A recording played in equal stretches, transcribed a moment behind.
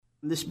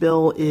This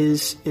bill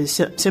is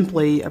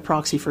simply a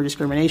proxy for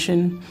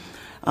discrimination.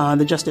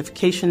 The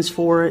justifications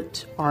for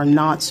it are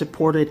not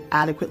supported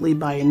adequately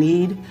by a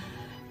need.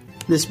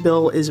 This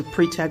bill is a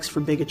pretext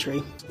for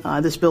bigotry.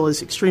 This bill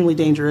is extremely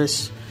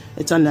dangerous.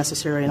 It's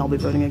unnecessary, and I'll be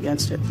voting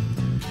against it.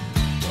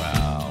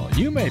 Well,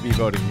 you may be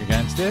voting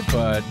against it,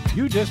 but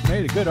you just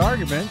made a good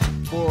argument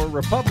for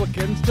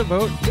Republicans to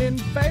vote in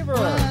favor.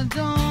 Well, I don't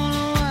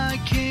know why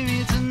I came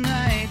here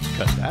tonight.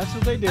 Because that's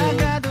what they do. I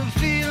got the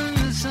feeling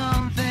that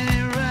something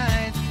ain't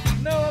right.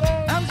 No, I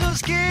don't. I'm so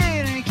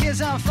scared in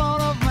case I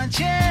fall off my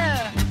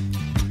chair.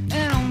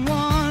 And I'm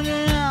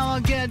wondering how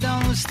I'll get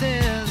down the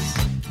stairs.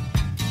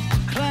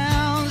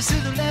 Clowns to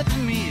the left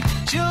of me,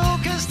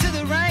 jokers to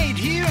the right.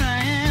 Here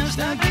I am,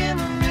 stuck in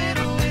the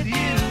middle with you.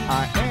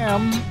 I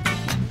am.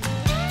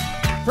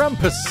 From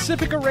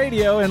Pacifica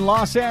Radio in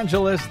Los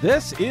Angeles,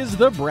 this is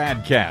the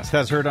BradCast,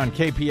 as heard on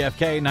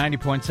KPFK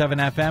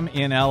 90.7 FM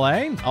in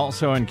LA,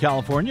 also in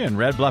California in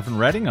Red Bluff and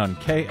Redding on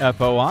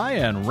KFOI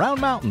and Round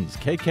Mountains,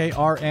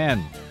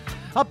 KKRN.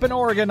 Up in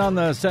Oregon on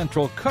the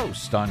Central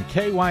Coast on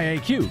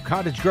KYAQ,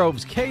 Cottage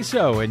Grove's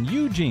KSO and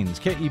Eugene's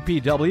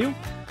KEPW,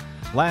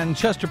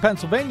 Lancaster,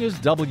 Pennsylvania's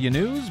W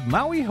News,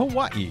 Maui,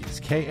 Hawaii's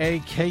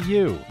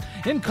KAKU.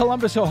 In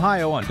Columbus,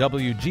 Ohio on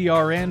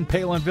WGRN,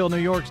 Palinville, New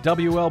York's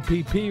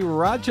WLPP,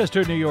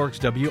 Rochester, New York's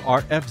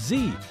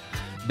WRFZ.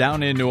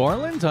 Down in New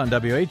Orleans on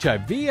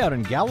WHIV, out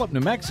in Gallup, New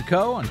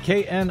Mexico on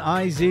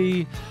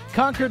KNIZ,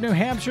 Concord, New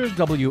Hampshire's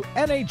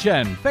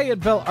WNHN,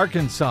 Fayetteville,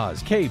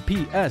 Arkansas's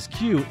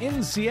KPSQ,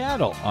 in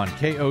Seattle on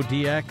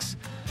KODX,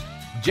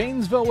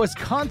 Janesville,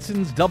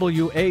 Wisconsin's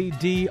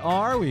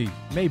WADR. We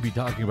may be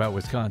talking about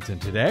Wisconsin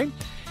today.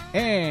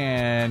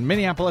 And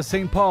Minneapolis,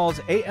 St. Paul's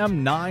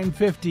AM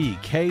 950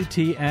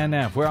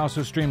 KTNF. We're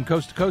also streamed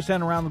coast to coast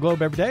and around the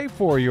globe every day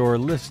for your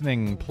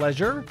listening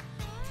pleasure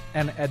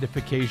and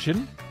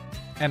edification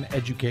and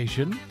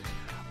education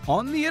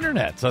on the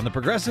internet, on the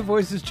Progressive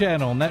Voices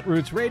channel,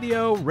 Netroots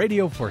Radio,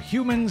 Radio for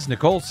Humans,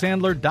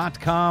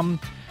 NicoleSandler.com,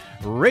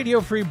 Radio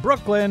Free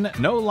Brooklyn,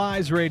 No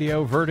Lies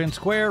Radio, Verdant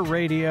Square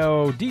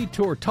Radio,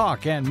 Detour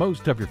Talk, and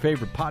most of your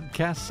favorite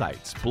podcast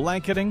sites,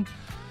 blanketing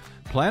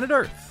planet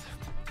Earth.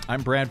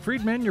 I'm Brad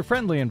Friedman, your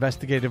friendly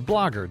investigative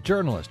blogger,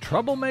 journalist,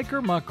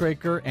 troublemaker,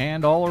 muckraker,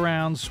 and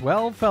all-around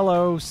swell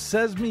fellow,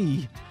 says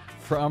me,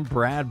 from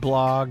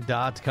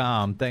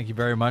bradblog.com. Thank you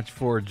very much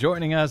for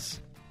joining us.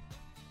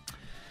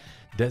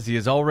 Desi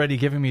is already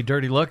giving me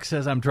dirty looks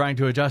as I'm trying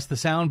to adjust the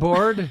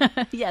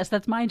soundboard. Yes,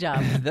 that's my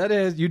job. That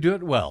is, you do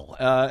it well.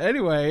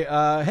 Anyway,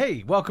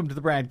 hey, welcome to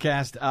the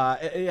BradCast.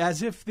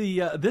 As if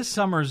this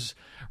summer's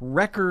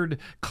record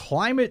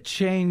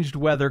climate-changed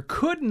weather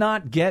could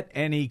not get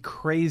any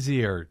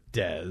crazier,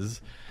 Des.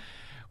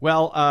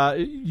 Well,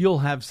 you'll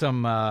have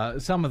some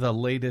of the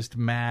latest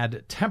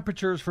mad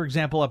temperatures, for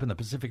example, up in the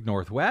Pacific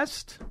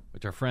Northwest,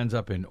 which our friends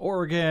up in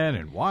Oregon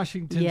and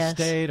Washington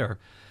State are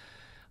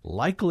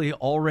likely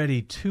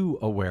already too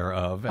aware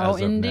of as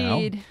of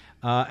indeed.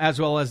 now. As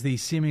well as the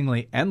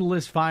seemingly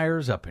endless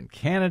fires up in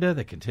Canada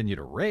that continue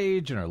to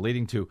rage and are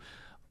leading to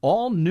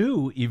all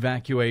new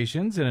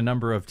evacuations in a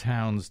number of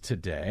towns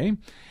today.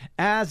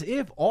 As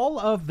if all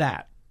of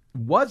that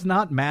was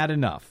not mad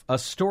enough, a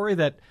story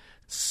that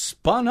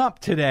spun up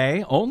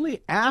today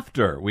only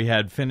after we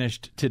had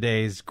finished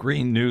today's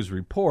Green News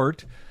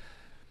Report.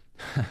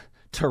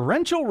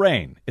 Torrential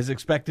rain is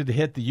expected to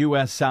hit the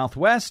U.S.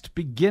 Southwest,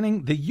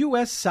 beginning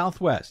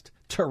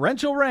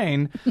torrential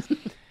rain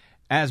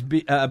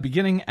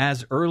beginning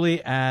as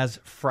early as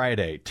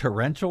Friday.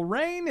 Torrential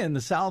rain in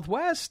the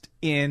Southwest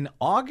in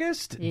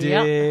August.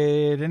 Yep.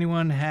 Did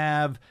anyone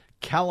have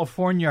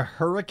California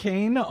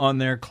hurricane on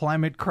their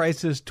Climate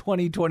Crisis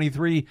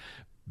 2023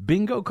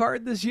 bingo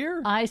card this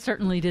year? I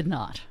certainly did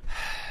not.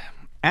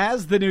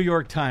 As the New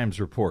York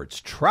Times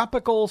reports,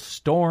 Tropical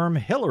Storm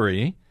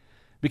Hillary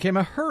became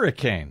a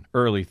hurricane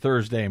early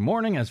Thursday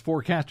morning as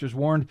forecasters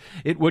warned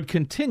it would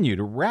continue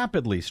to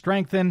rapidly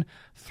strengthen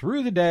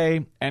through the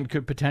day and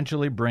could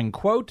potentially bring,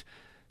 quote,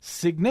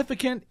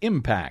 significant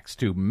impacts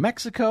to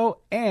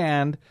Mexico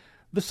and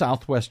the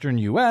southwestern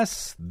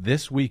U.S.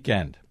 this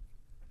weekend.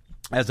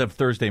 As of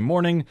Thursday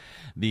morning,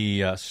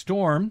 the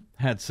storm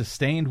had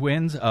sustained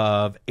winds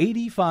of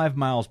 85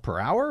 miles per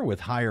hour with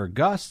higher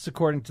gusts,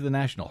 according to the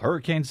National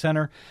Hurricane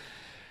Center.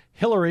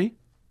 Hillary,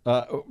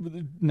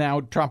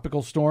 now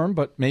tropical storm,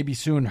 but maybe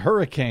soon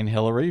Hurricane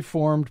Hillary,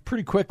 formed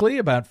pretty quickly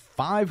about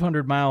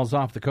 500 miles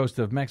off the coast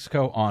of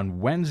Mexico on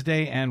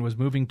Wednesday and was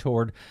moving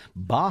toward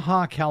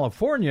Baja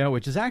California,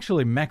 which is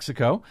actually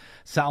Mexico,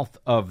 south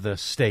of the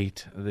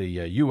state, the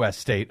U.S.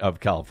 state of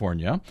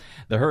California.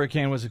 The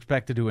hurricane was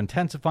expected to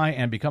intensify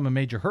and become a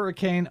major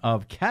hurricane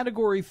of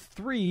Category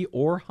 3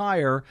 or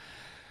higher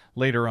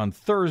later on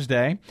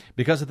Thursday.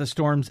 Because of the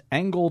storm's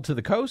angle to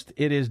the coast,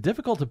 it is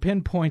difficult to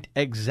pinpoint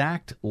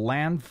exact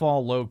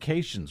landfall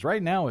locations.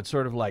 Right now, it's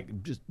sort of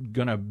like just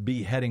going to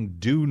be heading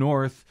due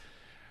north,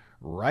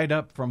 right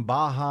up from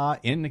Baja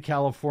into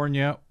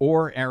California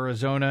or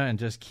Arizona, and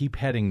just keep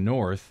heading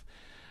north.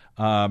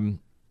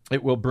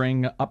 It will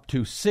bring up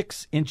to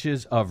 6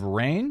 inches of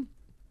rain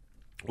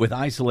with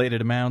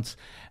isolated amounts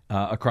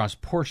across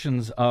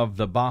portions of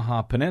the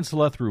Baja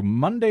Peninsula through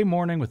Monday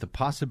morning with the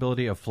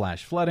possibility of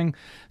flash flooding.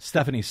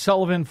 Stephanie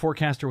Sullivan,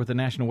 forecaster with the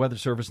National Weather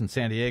Service in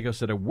San Diego,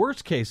 said a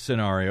worst-case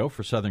scenario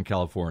for Southern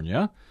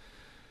California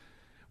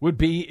would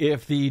be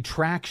if the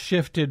track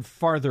shifted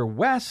farther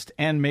west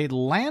and made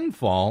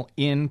landfall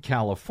in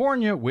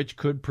California, which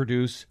could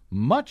produce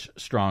much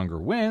stronger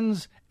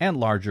winds and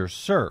larger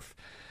surf.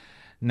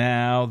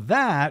 Now,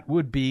 that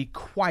would be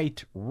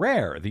quite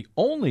rare. The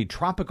only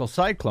tropical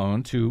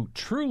cyclone to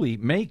truly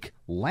make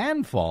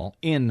landfall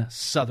in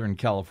Southern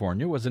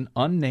California was an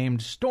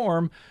unnamed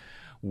storm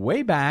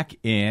way back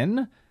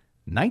in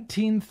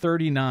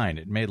 1939.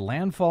 It made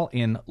landfall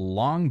in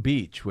Long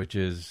Beach, which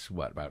is,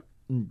 about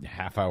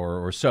half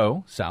hour or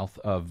so south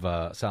of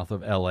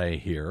L.A.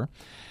 here.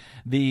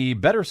 The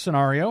better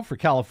scenario for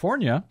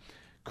California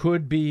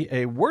could be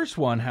a worse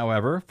one,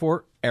 however,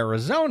 for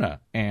Arizona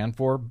and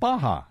for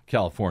Baja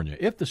California.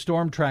 If the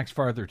storm tracks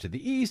farther to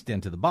the east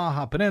into the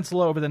Baja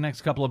Peninsula over the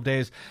next couple of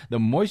days, the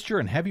moisture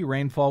and heavy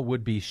rainfall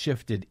would be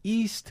shifted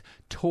east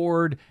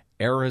toward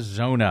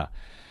Arizona.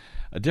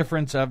 A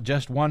difference of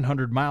just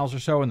 100 miles or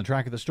so in the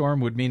track of the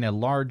storm would mean a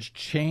large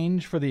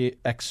change for the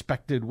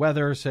expected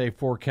weather, say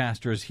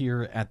forecasters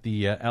here at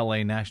the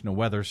L.A. National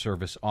Weather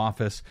Service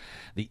office.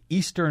 The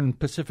Eastern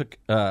Pacific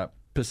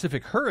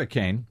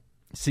hurricane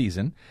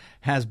season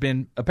has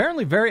been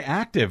apparently very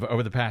active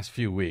over the past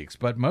few weeks,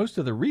 but most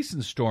of the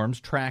recent storms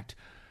tracked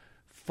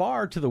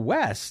far to the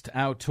west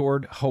out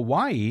toward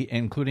Hawaii,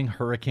 including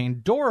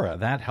Hurricane Dora.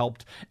 That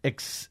helped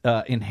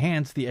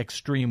enhance the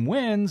extreme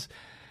winds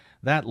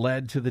that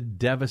led to the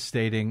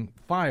devastating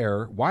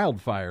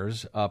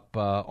wildfires up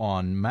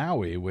on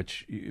Maui,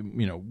 which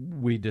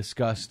we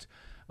discussed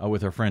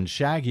with our friend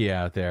Shaggy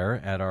out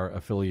there at our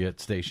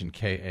affiliate station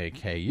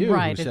KAKU.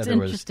 Right. It's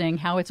interesting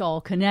how it's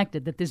all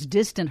connected, that this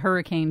distant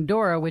Hurricane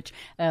Dora, which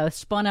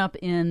spun up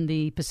in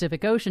the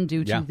Pacific Ocean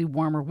due to the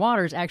warmer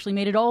waters, actually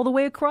made it all the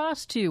way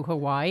across to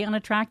Hawaii on a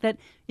track that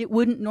it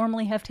wouldn't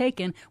normally have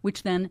taken,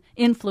 which then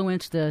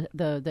influenced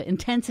the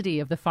intensity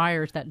of the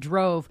fires that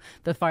drove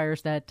the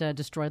fires that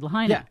destroyed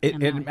Lahaina. Yeah,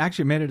 it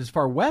actually made it as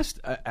far west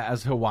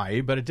as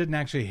Hawaii, but it didn't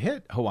actually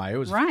hit Hawaii. It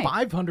was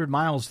 500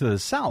 miles to the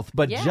south.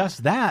 But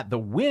just that, the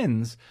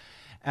winds,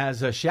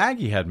 as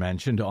Shaggy had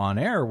mentioned on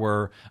air,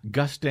 were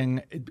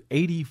gusting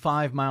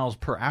 85 miles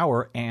per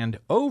hour and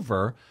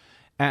over,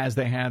 as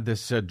they had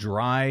this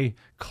dry,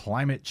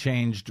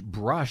 climate-changed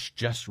brush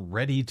just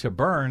ready to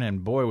burn.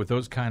 And boy, with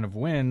those kind of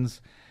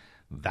winds,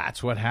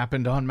 that's what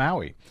happened on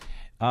Maui.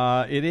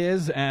 It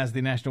is, as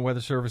the National Weather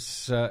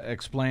Service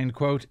explained,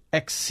 quote,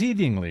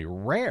 exceedingly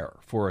rare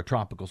for a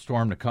tropical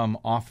storm to come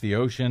off the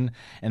ocean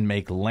and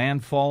make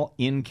landfall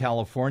in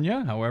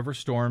California. However,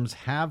 storms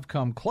have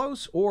come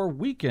close or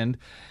weakened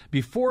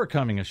before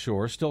coming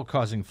ashore, still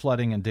causing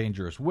flooding and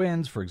dangerous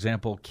winds. For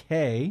example,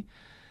 Kay,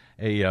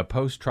 a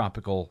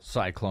post-tropical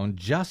cyclone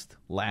just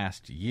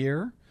last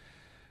year.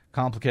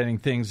 Complicating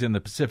things in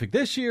the Pacific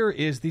this year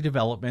is the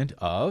development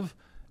of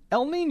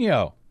El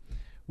Nino,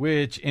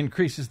 which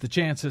increases the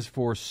chances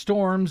for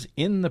storms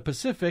in the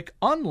Pacific,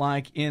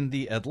 unlike in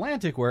the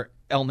Atlantic, where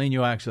El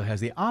Nino actually has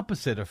the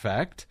opposite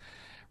effect,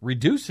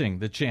 reducing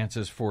the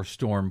chances for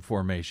storm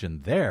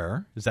formation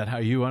there. Is that how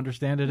you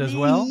understand it as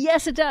well?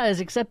 Yes, it does,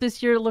 except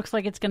this year it looks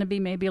like it's going to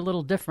be maybe a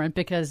little different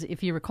because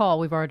if you recall,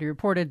 we've already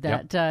reported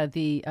that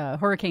the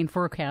hurricane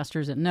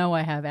forecasters at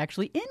NOAA have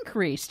actually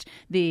increased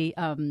the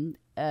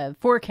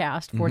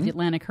forecast for the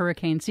Atlantic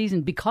hurricane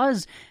season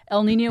because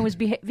El Nino is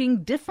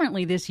behaving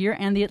differently this year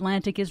and the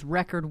Atlantic is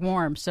record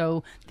warm.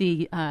 So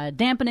the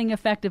dampening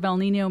effect of El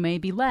Nino may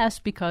be less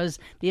because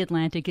the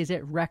Atlantic is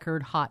at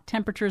record hot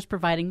temperatures,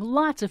 providing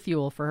lots of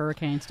fuel for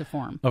hurricanes to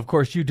form. Of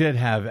course, you did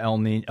have El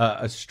Nino,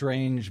 a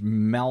strange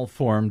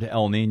malformed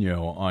El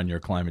Nino on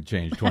your Climate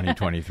Change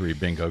 2023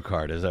 bingo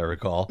card, as I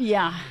recall.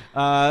 Yeah.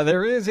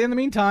 There is, in the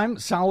meantime,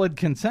 solid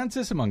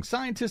consensus among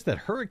scientists that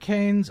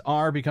hurricanes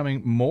are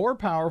becoming more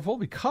powerful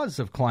because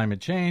of climate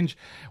change,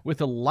 with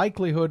the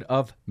likelihood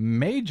of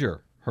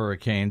major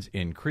hurricanes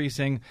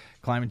increasing.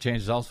 Climate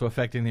change is also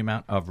affecting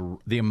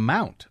the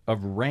amount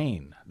of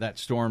rain that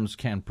storms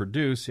can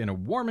produce. In a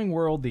warming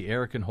world, the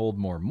air can hold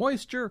more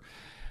moisture,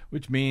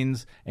 which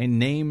means a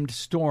named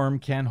storm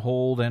can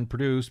hold and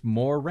produce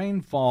more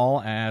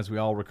rainfall, as we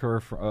all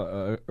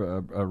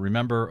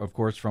remember, of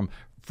course, from,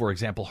 for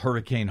example,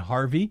 Hurricane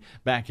Harvey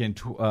back in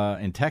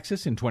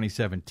Texas in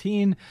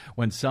 2017,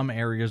 when some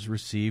areas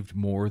received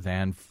more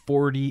than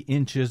 40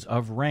 inches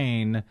of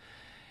rain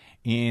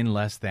in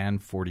less than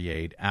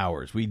 48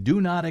 hours. We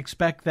do not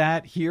expect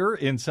that here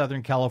in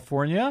Southern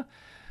California,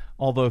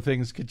 although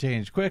things could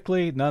change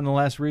quickly.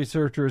 Nonetheless,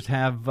 researchers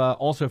have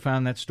also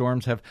found that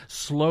storms have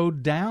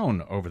slowed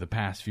down over the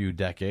past few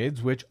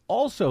decades, which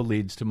also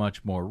leads to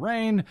much more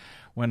rain.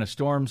 When a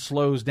storm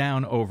slows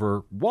down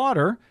over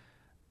water,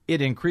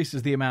 it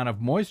increases the amount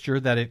of moisture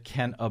that it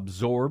can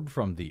absorb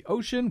from the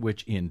ocean,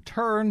 which in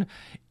turn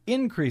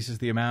increases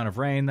the amount of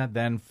rain that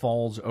then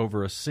falls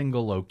over a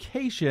single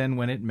location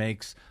when it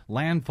makes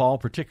landfall,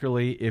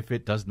 particularly if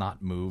it does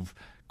not move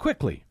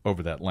quickly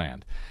over that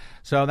land.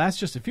 So that's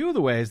just a few of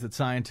the ways that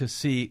scientists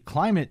see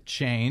climate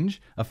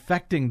change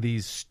affecting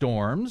these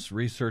storms.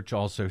 Research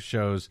also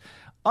shows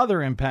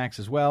other impacts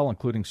as well,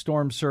 including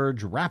storm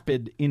surge,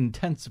 rapid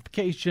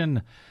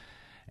intensification,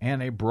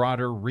 and a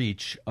broader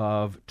reach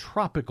of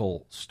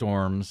tropical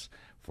storms.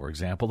 For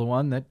example, the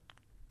one that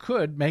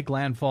could make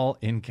landfall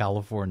in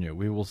California.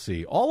 We will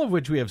see. All of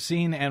which we have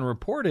seen and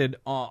reported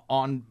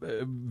on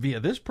via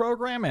this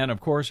program and, of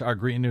course, our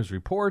Green News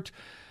Report,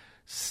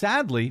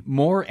 sadly,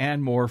 more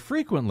and more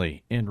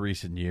frequently in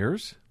recent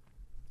years,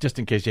 just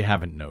in case you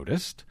haven't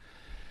noticed.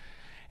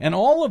 And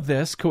all of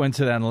this,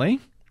 coincidentally,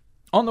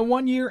 on the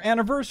one-year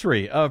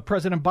anniversary of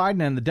President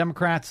Biden and the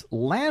Democrats'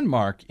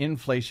 landmark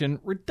Inflation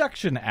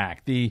Reduction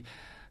Act, the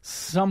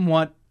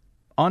somewhat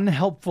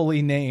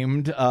unhelpfully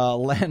named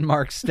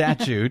landmark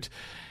statute,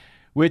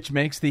 which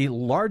makes the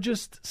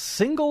largest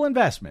single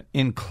investment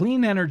in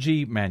clean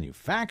energy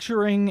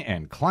manufacturing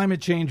and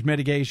climate change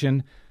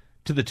mitigation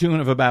to the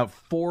tune of about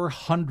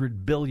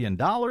 $400 billion,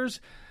 the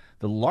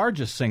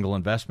largest single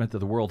investment that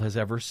the world has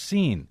ever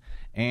seen.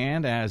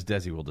 And as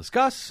Desi will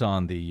discuss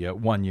on the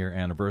one-year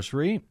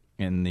anniversary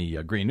in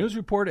the Green News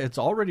Report, it's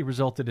already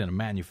resulted in a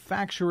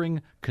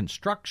manufacturing,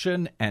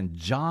 construction, and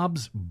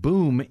jobs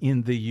boom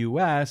in the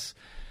U.S.,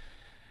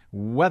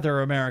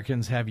 whether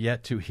Americans have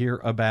yet to hear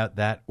about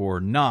that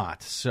or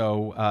not.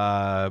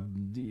 So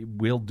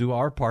we'll do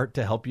our part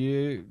to help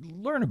you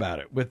learn about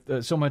it.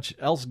 With so much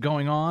else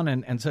going on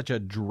and such a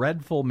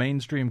dreadful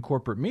mainstream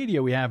corporate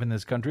media we have in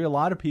this country, a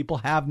lot of people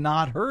have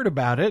not heard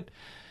about it.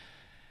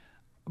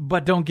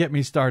 But don't get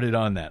me started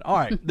on that. All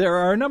right, there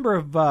are a number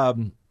of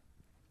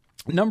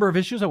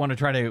issues I want to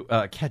try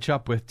to catch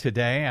up with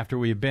today after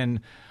we've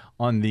been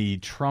on the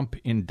Trump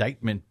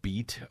indictment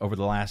beat over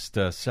the last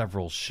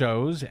several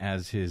shows,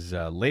 as his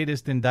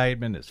latest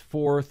indictment, his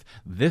fourth,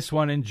 this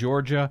one in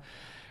Georgia,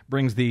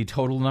 brings the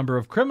total number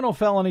of criminal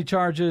felony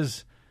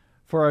charges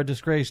for our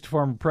disgraced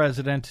former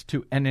president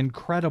to an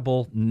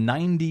incredible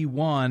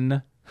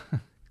 91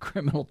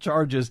 criminal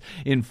charges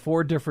in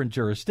 4 different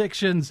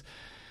jurisdictions,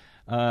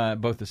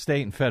 both the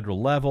state and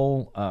federal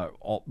level,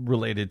 all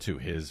related to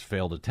his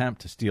failed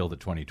attempt to steal the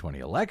 2020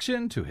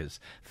 election, to his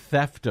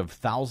theft of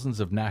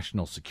thousands of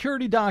national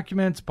security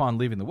documents upon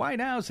leaving the White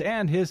House,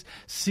 and his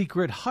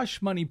secret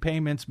hush money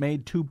payments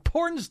made to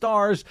porn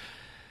stars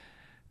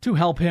to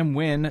help him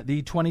win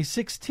the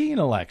 2016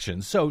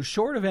 election. So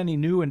short of any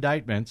new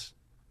indictments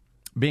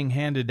being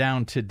handed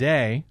down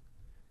today,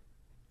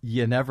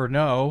 you never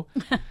know.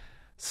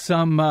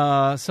 Some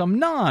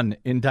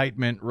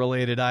non-indictment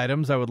related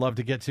items I would love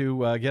to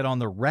get on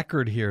the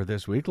record here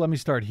this week. Let me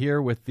start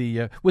here with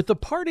the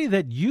party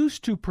that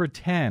used to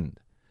pretend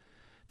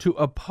to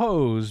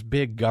oppose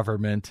big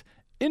government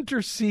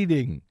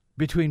interceding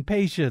between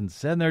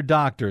patients and their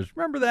doctors.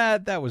 Remember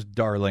that? That was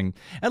darling.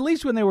 At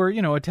least when they were,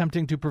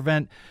 attempting to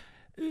prevent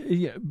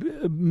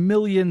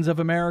millions of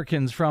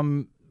Americans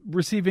from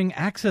receiving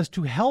access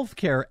to health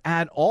care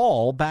at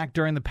all back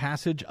during the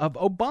passage of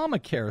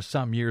Obamacare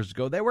some years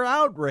ago. They were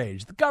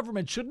outraged. The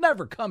government should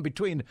never come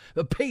between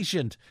the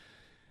patient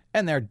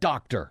and their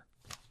doctor.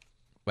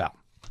 Well,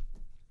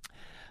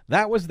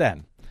 that was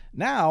then.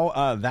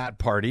 Now, that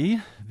party,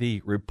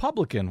 the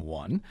Republican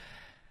one,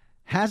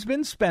 has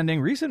been spending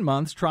recent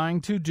months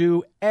trying to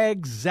do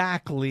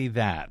exactly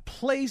that.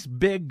 Place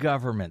big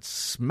government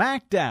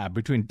smack dab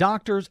between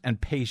doctors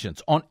and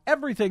patients on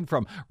everything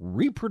from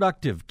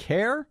reproductive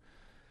care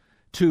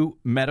to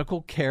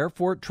medical care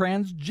for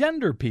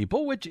transgender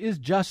people, which is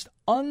just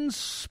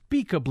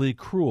unspeakably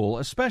cruel,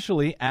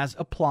 especially as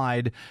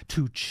applied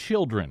to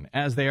children,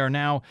 as they are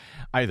now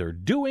either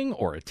doing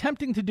or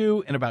attempting to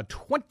do in about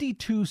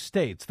 22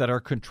 states that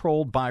are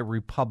controlled by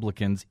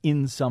Republicans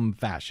in some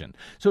fashion.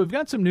 So we've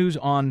got some news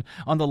on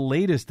the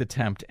latest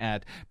attempt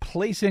at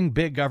placing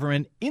big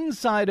government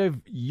inside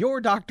of your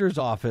doctor's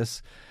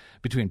office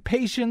between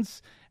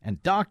patients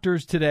and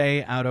doctors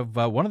today out of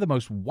one of the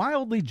most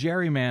wildly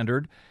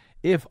gerrymandered,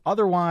 if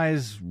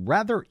otherwise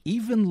rather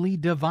evenly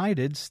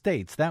divided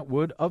states. That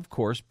would, of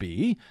course,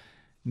 be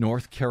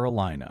North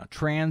Carolina.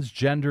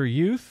 Transgender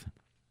youth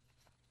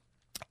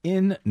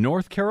in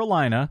North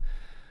Carolina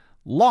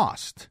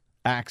lost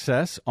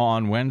access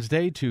on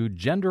Wednesday to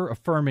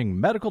gender-affirming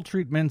medical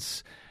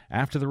treatments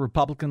after the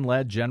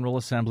Republican-led General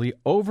Assembly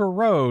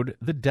overrode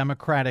the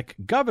Democratic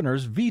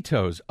governor's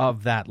vetoes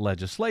of that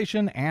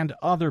legislation and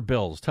other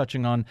bills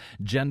touching on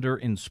gender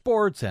in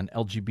sports and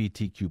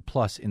LGBTQ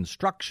plus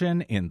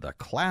instruction in the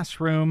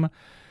classroom.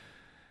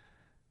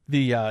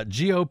 The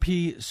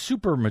GOP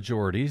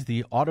supermajorities,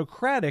 the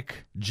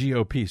autocratic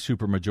GOP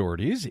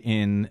supermajorities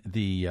in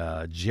the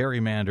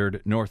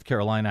gerrymandered North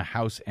Carolina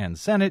House and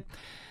Senate,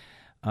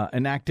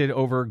 enacted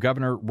over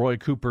Governor Roy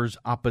Cooper's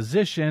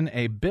opposition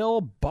a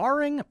bill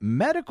barring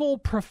medical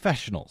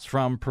professionals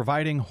from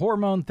providing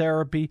hormone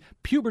therapy,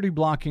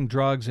 puberty-blocking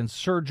drugs, and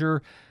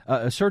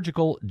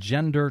surgical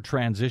gender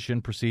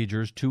transition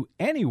procedures to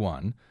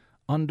anyone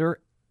under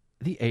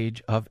the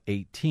age of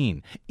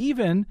 18,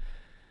 even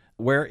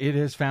where it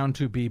is found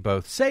to be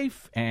both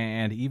safe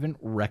and even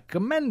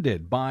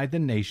recommended by the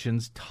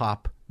nation's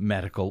top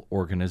medical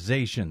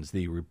organizations.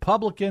 The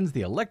Republicans,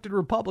 the elected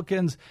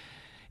Republicans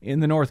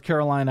in the North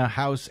Carolina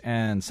House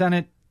and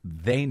Senate,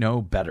 they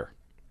know better.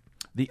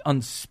 The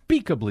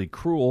unspeakably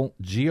cruel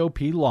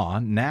GOP law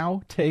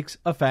now takes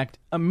effect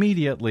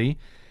immediately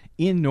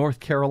in North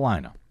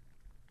Carolina.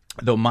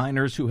 Though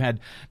minors who had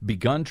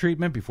begun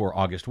treatment before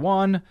August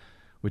 1,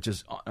 which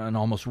is an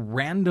almost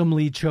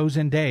randomly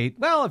chosen date,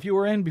 well, if you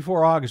were in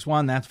before August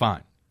 1, that's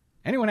fine.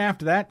 Anyone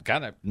after that,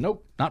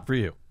 nope, not for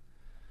you.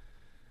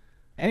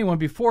 Anyone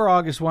before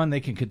August 1, they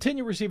can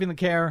continue receiving the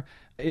care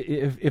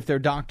if their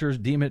doctors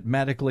deem it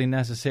medically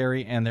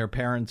necessary and their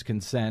parents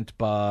consent.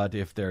 But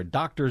if their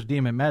doctors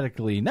deem it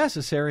medically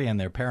necessary and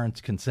their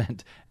parents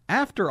consent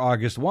after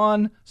August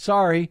 1,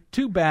 sorry,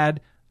 too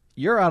bad,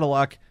 you're out of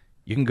luck.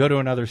 You can go to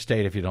another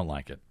state if you don't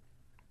like it.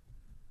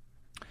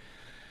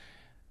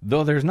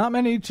 Though there's not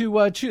many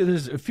to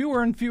choose, there's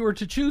fewer and fewer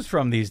to choose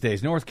from these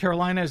days. North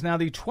Carolina is now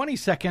the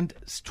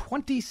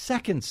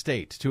 22nd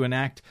state to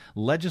enact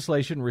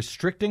legislation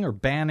restricting or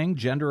banning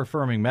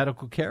gender-affirming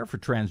medical care for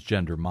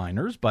transgender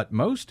minors, but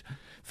most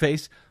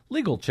face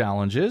legal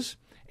challenges,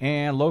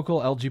 and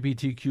local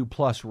LGBTQ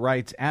plus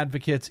rights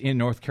advocates in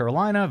North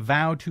Carolina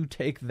vow to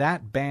take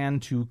that ban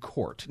to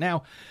court.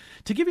 Now,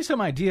 to give you some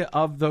idea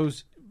of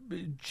those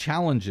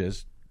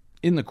challenges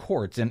in the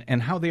courts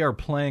and how they are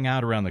playing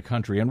out around the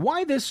country and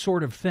why this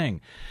sort of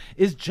thing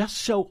is just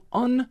so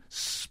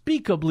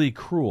unspeakably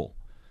cruel.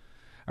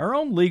 Our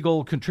own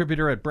legal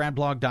contributor at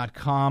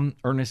BradBlog.com,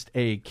 Ernest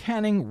A.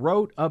 Canning,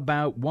 wrote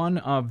about one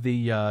of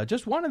the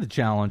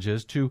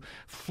challenges to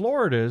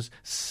Florida's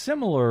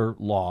similar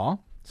law,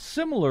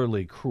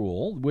 similarly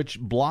cruel, which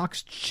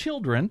blocks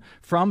children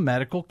from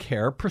medical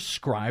care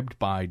prescribed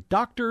by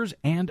doctors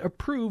and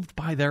approved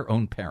by their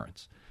own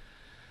parents.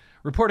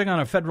 Reporting on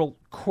a federal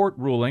court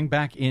ruling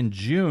back in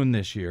June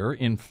this year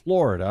in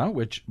Florida,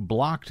 which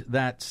blocked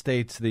that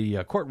state's new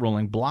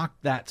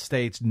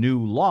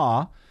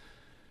law,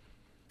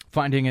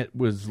 finding it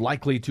was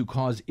likely to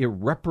cause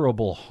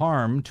irreparable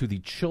harm to the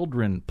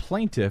children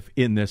plaintiff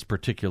in this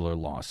particular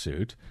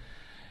lawsuit.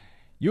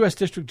 U.S.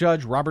 District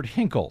Judge Robert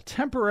Hinkle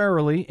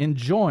temporarily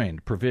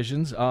enjoined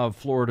provisions of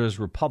Florida's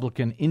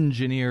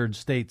Republican-engineered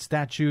state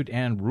statute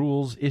and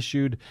rules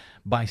issued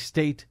by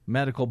state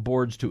medical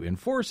boards to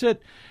enforce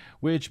it,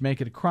 which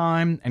make it a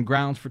crime and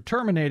grounds for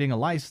terminating a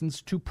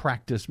license to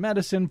practice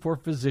medicine for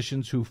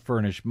physicians who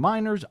furnish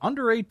minors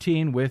under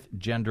 18 with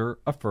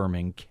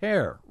gender-affirming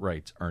care,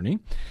 writes Ernie.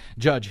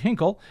 Judge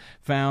Hinkle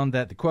found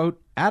that the,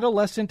 quote,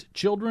 adolescent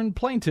children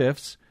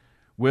plaintiffs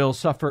will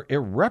suffer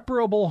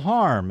irreparable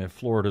harm if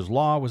Florida's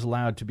law was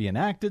allowed to be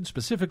enacted,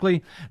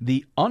 specifically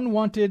the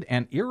unwanted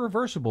and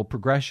irreversible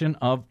progression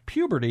of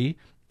puberty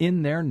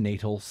in their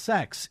natal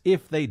sex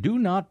if they do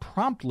not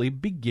promptly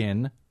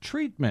begin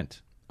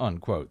treatment,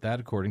 unquote. That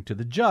according to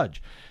the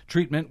judge.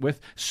 Treatment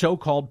with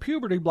so-called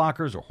puberty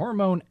blockers or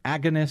hormone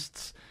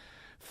agonists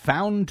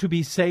found to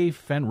be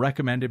safe and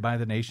recommended by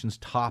the nation's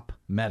top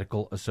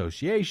medical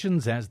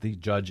associations, as the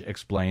judge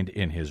explained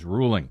in his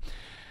ruling.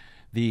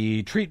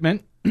 The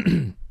treatment,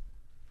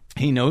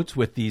 he notes,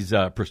 with these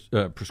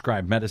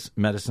prescribed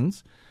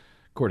medicines,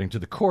 according to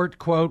the court,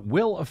 quote,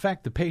 will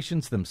affect the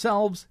patients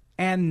themselves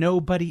and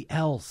nobody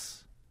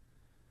else.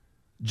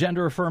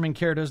 Gender-affirming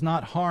care does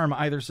not harm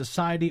either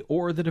society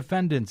or the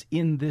defendants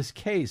in this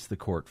case, the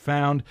court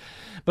found.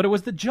 But it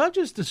was the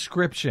judge's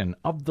description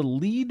of the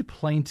lead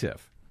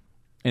plaintiff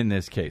in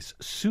this case,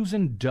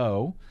 Susan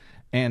Doe,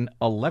 an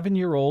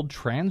 11-year-old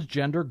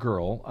transgender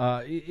girl.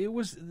 It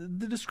was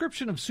the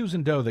description of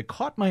Susan Doe that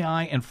caught my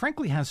eye and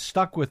frankly has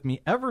stuck with me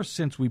ever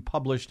since we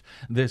published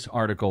this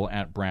article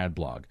at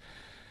BradBlog.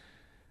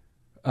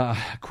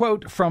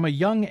 Quote, from a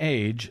young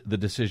age, the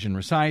decision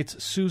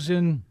recites,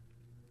 Susan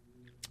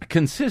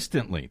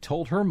consistently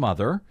told her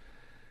mother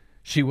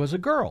she was a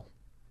girl.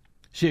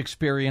 She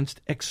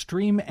experienced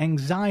extreme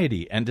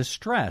anxiety and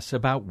distress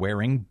about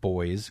wearing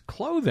boys'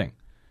 clothing.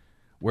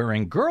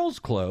 Wearing girls'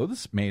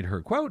 clothes made her,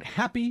 quote,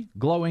 happy,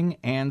 glowing,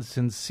 and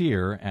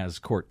sincere, as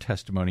court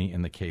testimony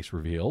in the case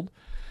revealed.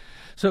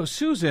 So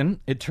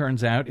Susan, it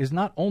turns out, is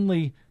not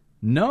only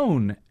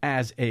known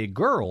as a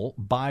girl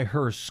by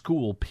her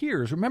school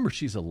peers. Remember,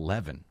 she's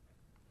 11.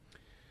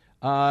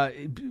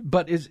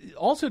 But is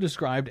also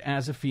described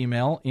as a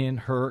female in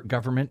her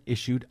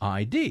government-issued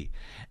ID.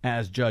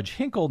 As Judge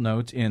Hinkle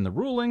notes in the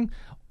ruling,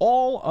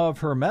 all of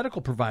her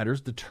medical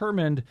providers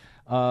determined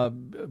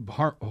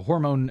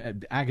hormone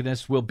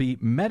agonists will be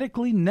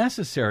medically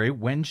necessary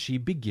when she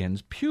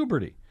begins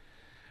puberty.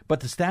 But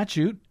the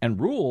statute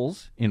and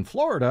rules in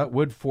Florida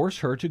would force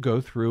her to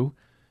go through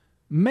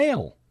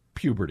male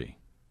puberty.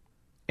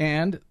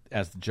 And,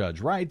 as the judge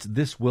writes,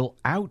 this will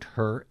out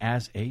her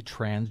as a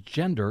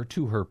transgender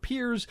to her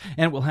peers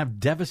and will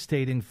have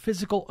devastating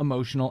physical,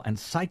 emotional, and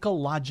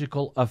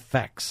psychological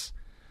effects.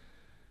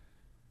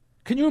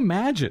 Can you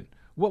imagine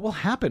what will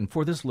happen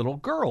for this little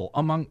girl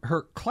among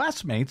her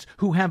classmates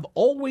who have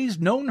always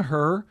known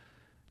her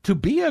to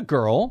be a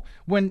girl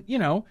when,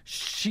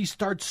 she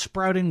starts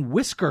sprouting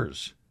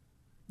whiskers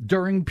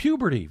during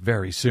puberty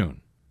very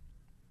soon?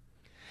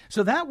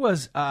 So that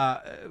was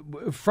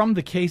from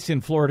the case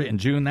in Florida in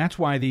June. That's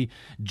why the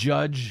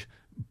judge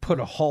put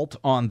a halt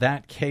on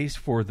that case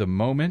for the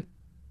moment.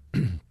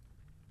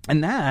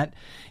 And that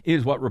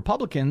is what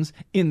Republicans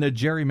in the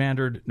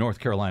gerrymandered North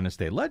Carolina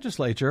state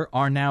legislature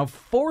are now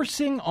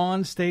forcing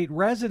on state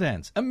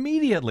residents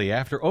immediately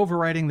after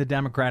overriding the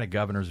Democratic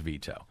governor's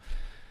veto.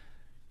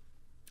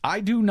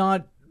 I do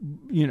not,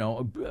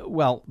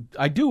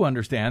 I do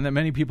understand that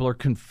many people are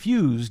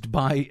confused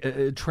by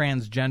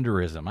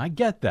transgenderism. I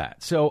get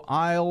that. So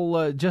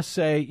I'll just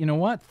say, you know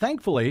what?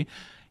 Thankfully,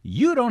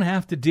 you don't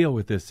have to deal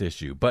with this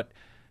issue, but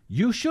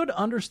you should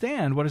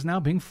understand what is now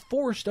being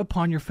forced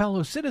upon your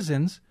fellow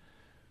citizens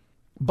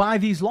by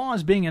these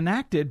laws being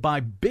enacted by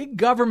big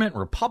government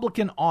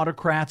Republican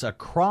autocrats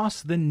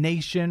across the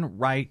nation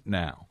right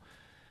now.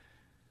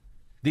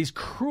 These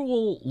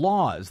cruel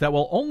laws that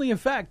will only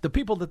affect the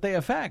people that they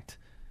affect.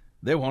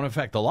 They won't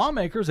affect the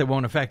lawmakers. They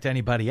won't affect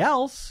anybody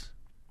else.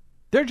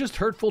 They're just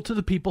hurtful to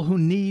the people who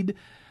need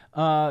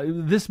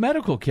this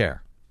medical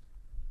care.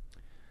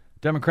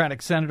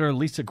 Democratic Senator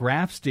Lisa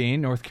Grafstein,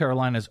 North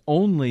Carolina's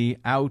only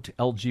out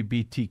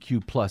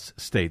LGBTQ plus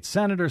state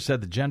senator,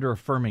 said the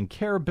gender-affirming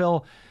care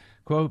bill,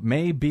 quote,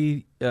 may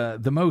be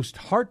the most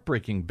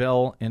heartbreaking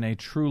bill in a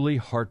truly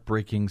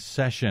heartbreaking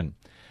session.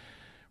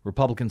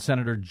 Republican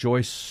Senator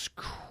Joyce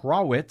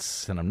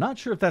Crowitz, and I'm not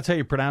sure if that's how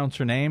you pronounce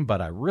her name,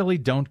 but I really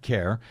don't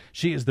care.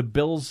 She is the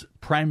bill's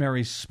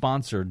primary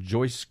sponsor.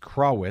 Joyce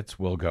Crowitz,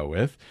 we'll go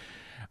with,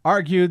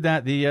 argued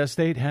that the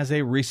state has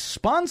a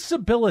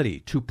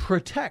responsibility to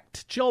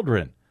protect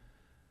children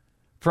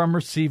from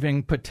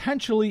receiving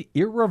potentially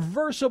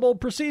irreversible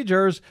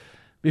procedures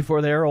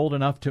before they are old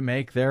enough to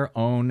make their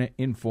own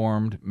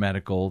informed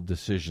medical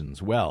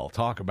decisions. Well,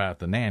 talk about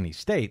the nanny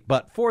state.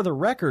 But for the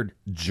record,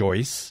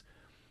 Joyce,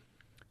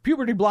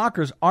 puberty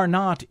blockers are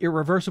not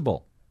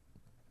irreversible.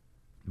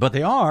 But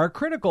they are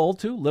critical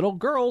to little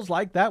girls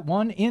like that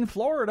one in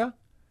Florida.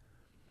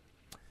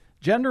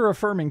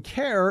 Gender-affirming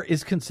care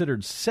is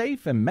considered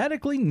safe and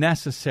medically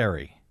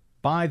necessary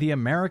by the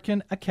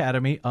American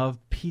Academy of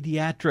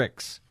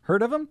Pediatrics.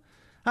 Heard of them?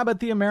 How about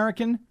the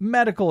American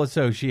Medical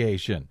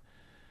Association?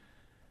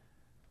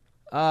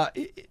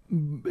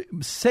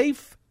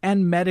 Safe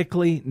and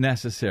medically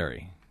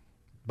necessary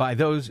by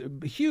those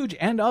huge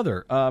and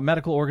other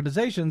medical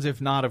organizations, if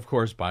not, of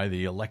course, by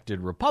the elected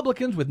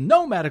Republicans with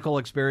no medical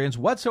experience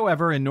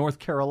whatsoever in North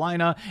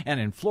Carolina and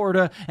in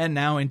Florida and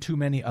now in too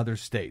many other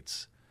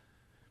states.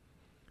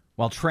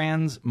 While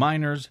trans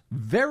minors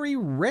very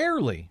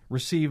rarely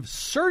receive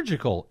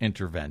surgical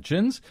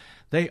interventions,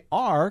 they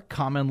are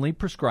commonly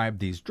prescribed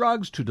these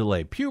drugs to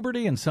delay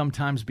puberty and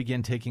sometimes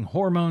begin taking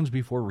hormones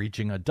before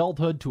reaching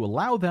adulthood to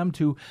allow them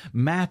to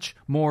match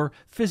more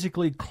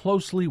physically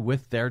closely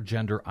with their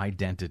gender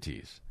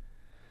identities.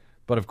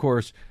 But of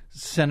course,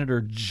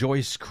 Senator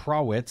Joyce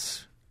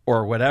Crowitz,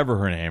 or whatever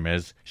her name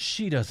is,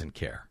 she doesn't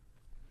care.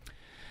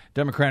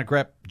 Democratic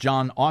Rep.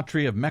 John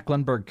Autry of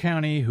Mecklenburg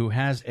County, who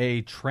has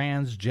a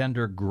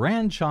transgender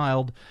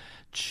grandchild,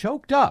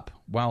 choked up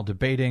while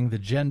debating the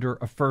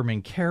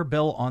gender-affirming care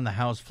bill on the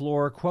House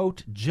floor.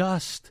 Quote,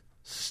 just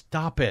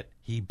stop it,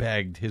 he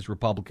begged his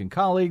Republican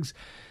colleagues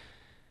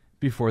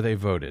before they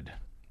voted.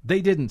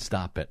 They didn't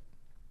stop it.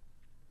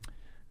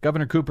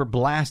 Governor Cooper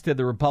blasted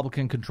the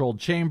Republican-controlled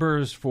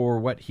chambers for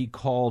what he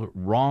called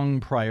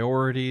wrong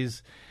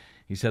priorities.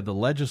 He said the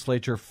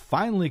legislature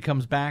finally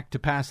comes back to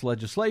pass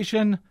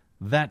legislation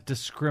that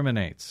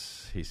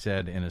discriminates, he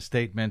said in a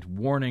statement,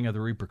 warning of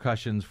the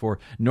repercussions for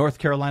North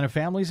Carolina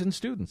families and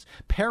students.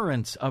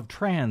 Parents of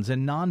trans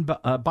and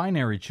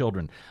non-binary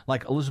children,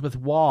 like Elizabeth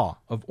Waugh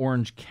of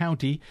Orange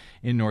County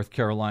in North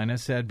Carolina,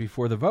 said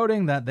before the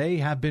voting that they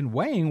have been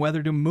weighing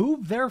whether to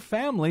move their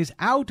families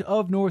out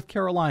of North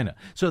Carolina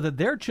so that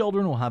their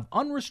children will have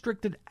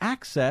unrestricted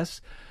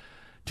access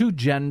to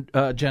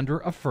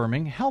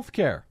gender-affirming health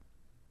care.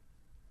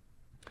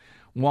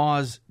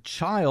 Waugh's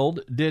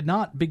child did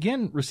not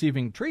begin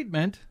receiving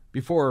treatment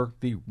before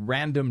the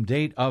random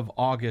date of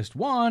August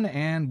 1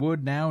 and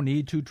would now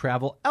need to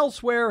travel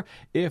elsewhere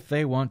if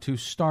they want to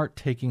start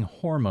taking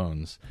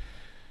hormones.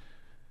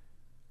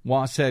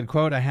 Waugh said,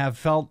 quote, I have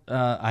felt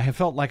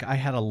like I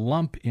had a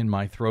lump in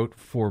my throat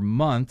for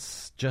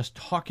months just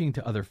talking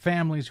to other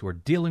families who are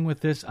dealing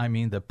with this. I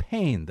mean, the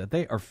pain that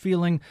they are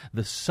feeling,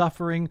 the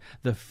suffering,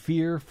 the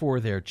fear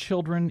for their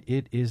children,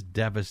 it is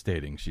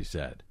devastating, she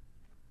said.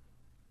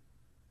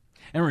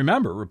 And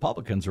remember,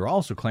 Republicans are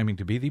also claiming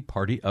to be the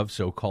party of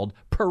so-called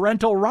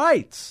parental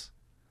rights.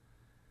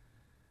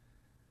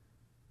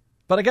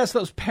 But I guess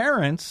those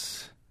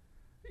parents,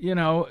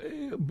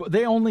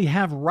 they only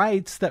have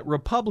rights that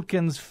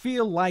Republicans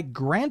feel like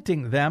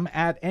granting them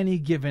at any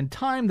given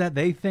time that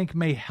they think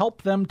may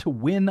help them to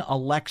win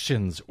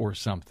elections or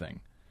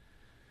something.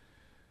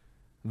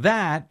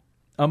 That,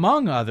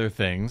 among other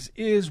things,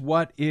 is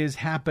what is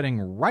happening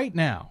right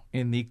now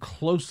in the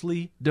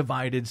closely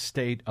divided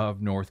state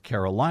of North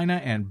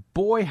Carolina. And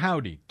boy,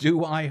 howdy,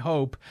 do I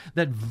hope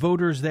that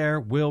voters there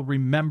will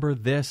remember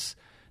this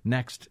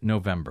next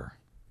November.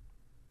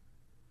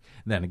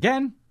 Then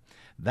again,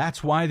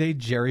 That's why they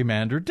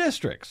gerrymander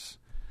districts.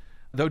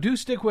 Though do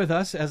stick with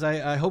us, as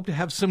I hope to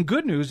have some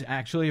good news,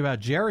 actually, about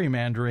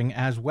gerrymandering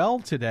as well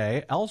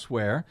today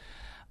elsewhere.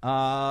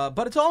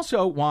 But it's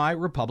also why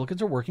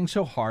Republicans are working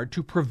so hard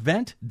to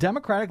prevent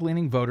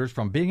Democratic-leaning voters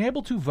from being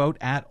able to vote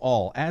at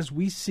all, as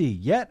we see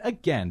yet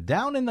again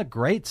down in the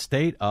great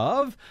state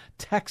of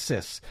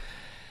Texas.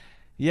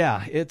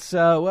 Yeah, it's,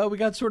 we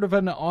got sort of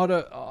an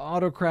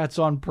autocrats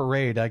on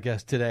parade, I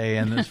guess, today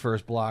in this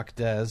first block,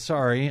 Des.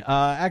 Sorry.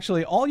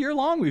 Actually, all year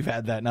long we've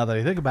had that, now that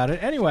I think about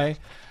it. Anyway,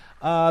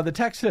 the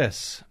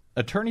Texas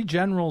Attorney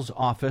General's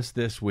office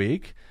this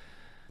week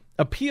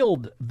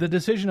appealed the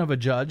decision of a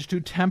judge to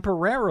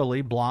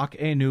temporarily block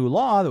a new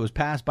law that was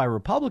passed by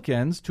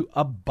Republicans to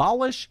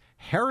abolish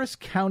Harris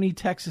County,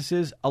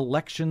 Texas's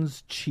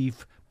elections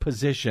chief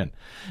position.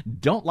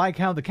 Don't like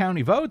how the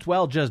county votes?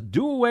 Well, just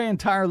do away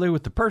entirely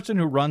with the person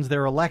who runs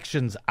their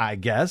elections, I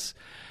guess.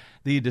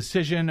 The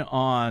decision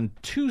on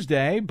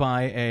Tuesday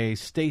by a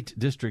state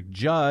district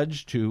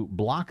judge to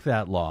block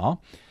that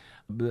law.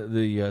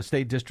 The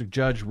state district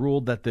judge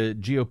ruled that the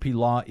GOP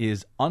law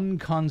is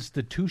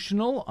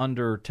unconstitutional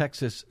under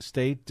Texas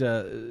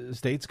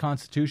state's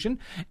constitution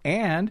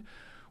and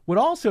would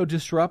also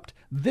disrupt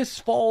this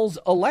fall's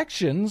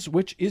elections,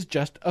 which is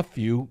just a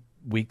few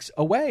weeks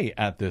away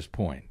at this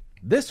point.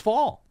 This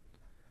fall,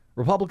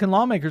 Republican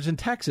lawmakers in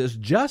Texas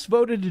just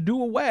voted to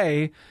do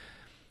away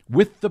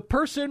with the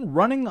person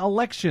running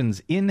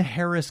elections in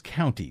Harris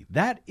County.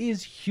 That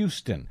is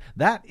Houston.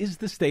 That is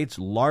the state's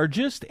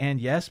largest and,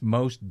 yes,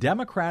 most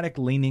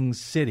Democratic-leaning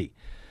city.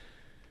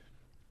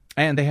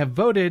 And they have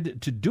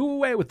voted to do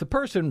away with the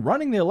person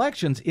running the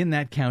elections in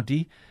that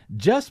county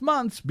just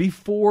months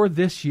before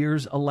this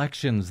year's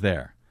elections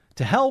there.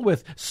 To hell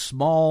with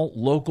small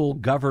local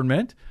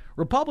government.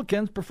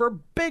 Republicans prefer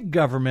big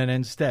government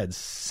instead,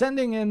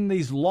 sending in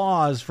these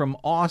laws from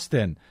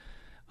Austin,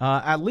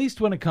 at least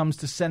when it comes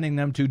to sending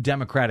them to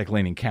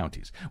Democratic-leaning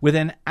counties.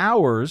 Within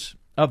hours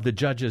of the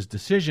judge's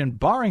decision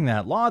barring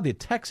that law, the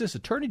Texas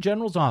Attorney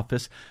General's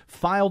office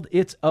filed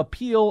its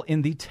appeal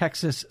in the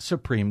Texas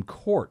Supreme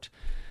Court.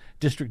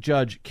 District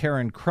Judge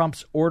Karen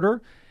Crump's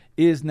order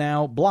is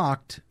now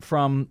blocked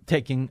from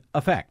taking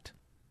effect.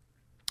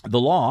 The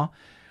law,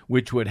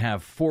 which would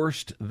have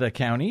forced the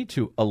county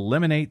to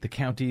eliminate the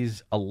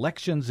county's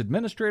elections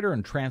administrator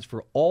and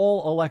transfer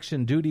all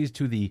election duties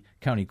to the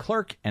county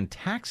clerk and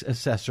tax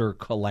assessor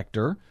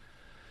collector,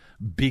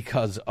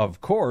 because, of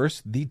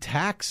course, the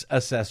tax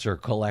assessor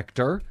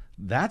collector,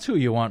 that's who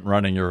you want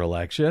running your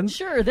elections.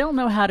 Sure, they'll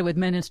know how to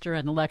administer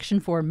an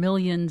election for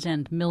millions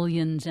and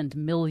millions and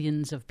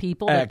millions of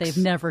people that they've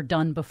never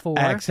done before.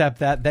 Except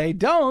that they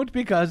don't,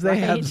 because they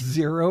have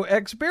zero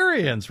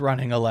experience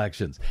running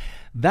elections.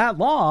 That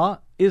law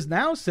is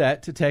now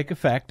set to take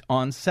effect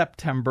on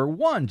September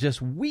 1,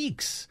 just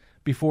weeks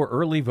before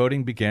early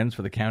voting begins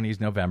for the county's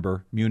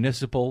November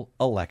municipal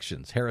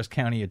elections. Harris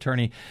County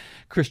Attorney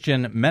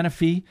Christian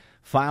Menefee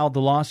filed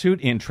the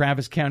lawsuit in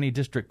Travis County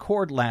District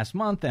Court last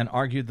month and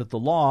argued that the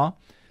law,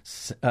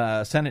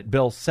 Senate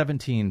Bill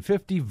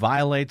 1750,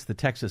 violates the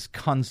Texas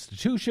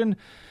Constitution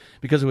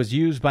because it was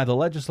used by the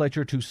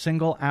legislature to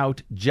single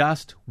out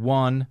just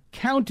one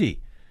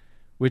county,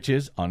 which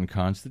is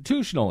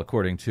unconstitutional,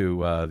 according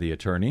to the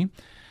attorney.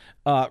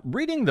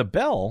 Reading the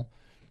bill,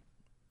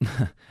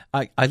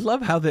 I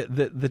love how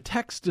the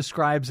text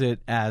describes it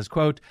as,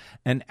 quote,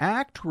 an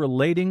act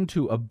relating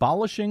to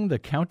abolishing the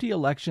county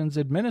elections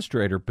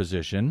administrator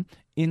position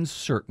in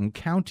certain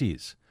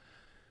counties.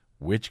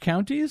 Which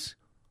counties?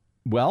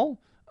 Well,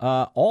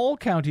 all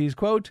counties,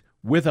 quote,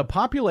 with a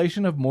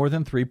population of more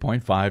than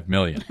 3.5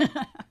 million.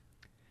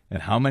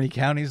 And how many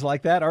counties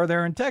like that are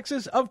there in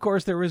Texas? Of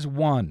course, there is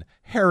one.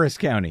 Harris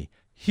County,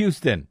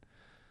 Houston.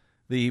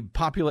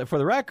 For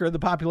the record, the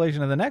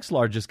population of the next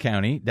largest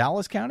county,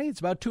 Dallas County, it's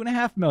about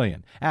 2.5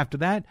 million. After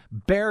that,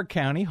 Bexar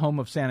County, home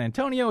of San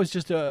Antonio, is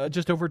just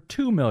over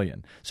 2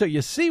 million. So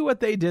you see what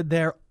they did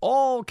there?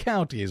 All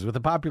counties with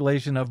a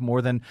population of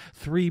more than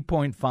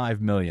 3.5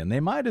 million. They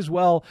might as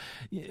well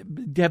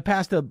have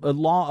passed a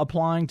law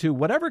applying to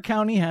whatever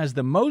county has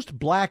the most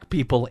black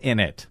people in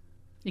it.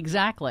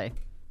 Exactly.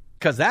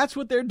 Because that's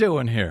what they're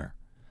doing here.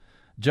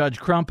 Judge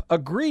Crump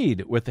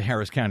agreed with the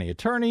Harris County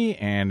attorney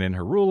and in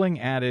her ruling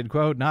added,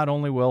 quote, not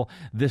only will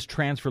this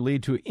transfer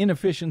lead to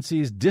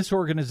inefficiencies,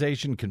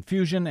 disorganization,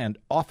 confusion, and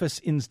office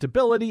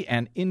instability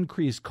and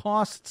increased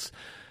costs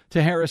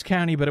to Harris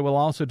County, but it will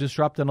also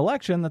disrupt an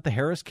election that the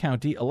Harris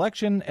County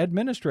election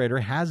administrator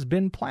has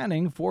been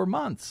planning for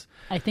months.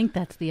 I think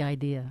that's the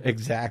idea.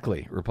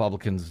 Exactly.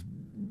 Republicans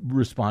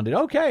responded,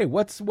 okay,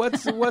 what's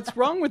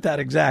wrong with that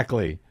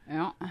exactly?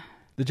 Yeah.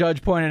 The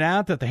judge pointed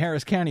out that the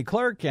Harris County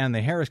clerk and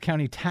the Harris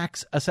County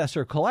tax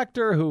assessor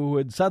collector, who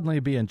would suddenly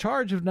be in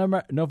charge of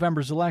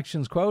November's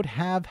elections, quote,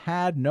 have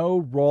had no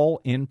role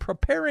in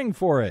preparing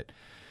for it.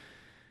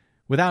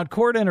 Without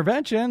court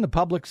intervention, the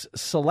public's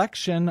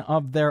selection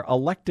of their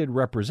elected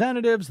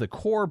representatives, the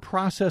core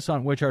process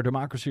on which our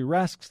democracy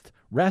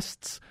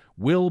rests,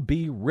 will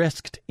be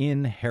risked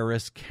in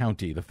Harris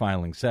County, the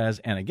filing says.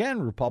 And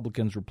again,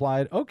 Republicans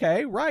replied,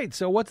 okay, right,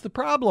 so what's the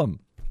problem?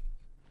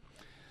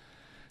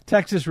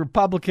 Texas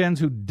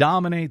Republicans, who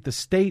dominate the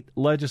state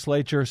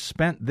legislature,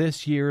 spent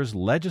this year's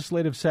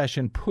legislative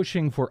session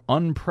pushing for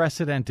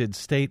unprecedented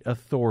state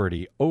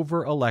authority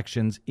over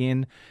elections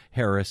in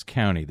Harris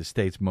County, the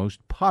state's most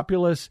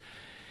populous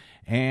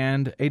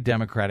and a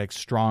Democratic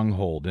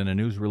stronghold. In a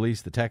news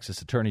release, the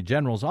Texas Attorney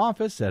General's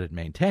office said it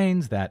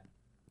maintains that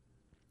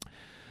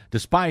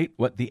despite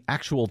what the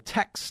actual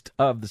text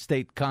of the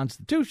state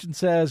constitution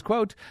says,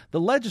 quote,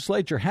 the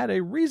legislature had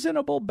a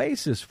reasonable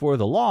basis for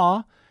the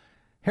law.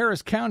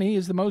 Harris County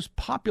is the most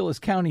populous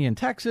county in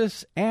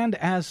Texas and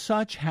as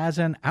such has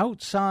an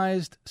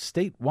outsized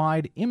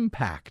statewide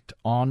impact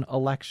on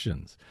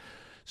elections.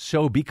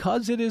 So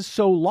because it is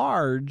so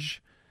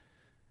large,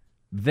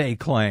 they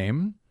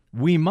claim,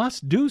 we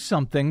must do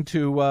something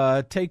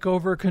to take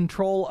over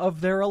control of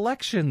their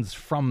elections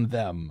from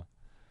them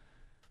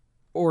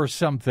or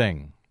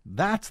something.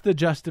 That's the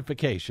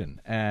justification.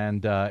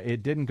 And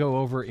it didn't go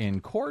over in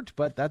court,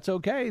 but that's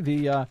okay.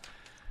 The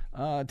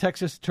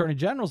Texas Attorney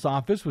General's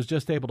office was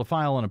just able to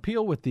file an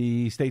appeal with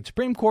the state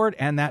Supreme Court,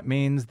 and that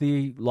means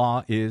the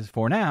law is,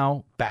 for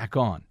now, back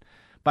on.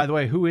 By the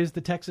way, who is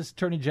the Texas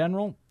Attorney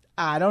General?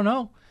 I don't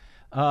know.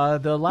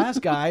 The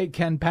last guy,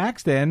 Ken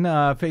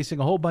Paxton, facing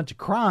a whole bunch of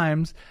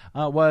crimes,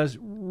 was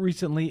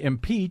recently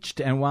impeached,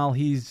 and while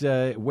he's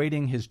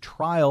waiting his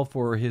trial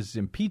for his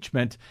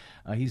impeachment,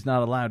 he's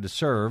not allowed to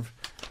serve.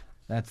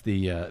 That's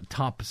the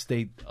top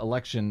state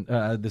election,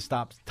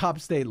 top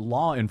state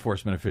law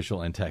enforcement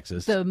official in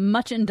Texas. The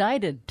much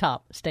indicted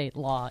top state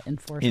law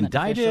enforcement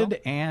indicted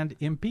official. And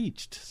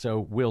impeached.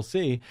 So we'll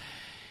see.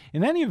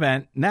 In any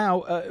event,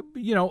 now,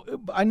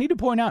 I need to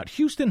point out,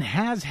 Houston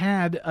has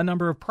had a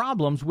number of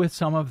problems with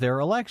some of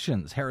their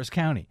elections, Harris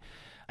County,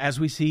 as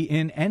we see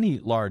in any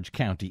large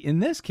county. In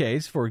this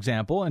case, for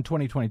example, in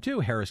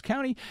 2022, Harris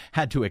County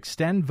had to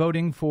extend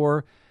voting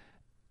for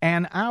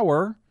an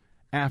hour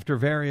after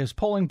various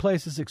polling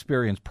places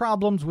experienced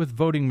problems with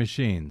voting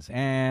machines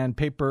and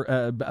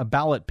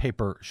ballot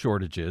paper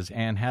shortages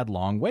and had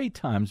long wait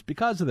times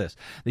because of this.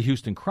 The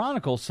Houston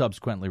Chronicle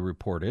subsequently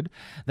reported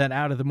that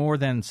out of the more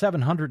than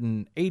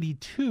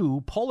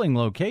 782 polling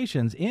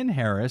locations in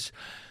Harris,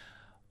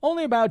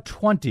 only about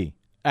 20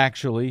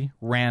 actually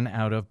ran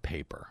out of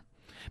paper.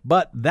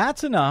 But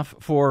that's enough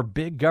for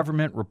big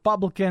government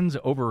Republicans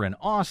over in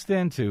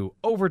Austin to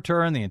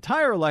overturn the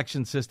entire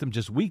election system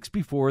just weeks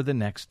before the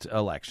next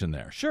election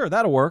there. Sure,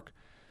 that'll work.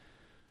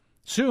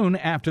 Soon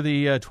after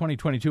the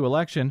 2022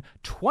 election,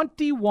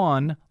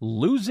 21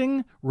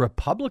 losing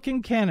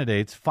Republican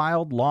candidates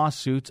filed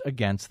lawsuits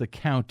against the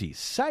county,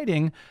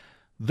 citing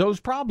those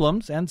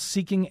problems and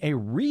seeking a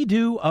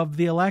redo of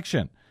the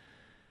election.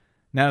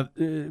 Now,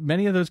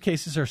 many of those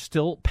cases are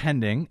still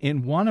pending.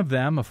 In one of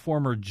them, a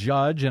former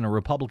judge and a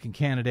Republican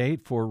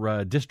candidate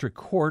for district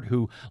court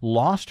who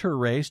lost her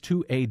race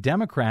to a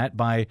Democrat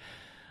by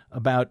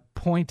about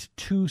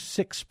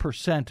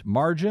 0.26%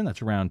 margin,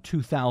 that's around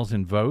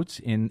 2,000 votes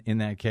in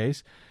that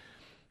case,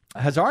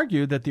 has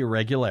argued that the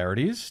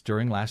irregularities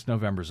during last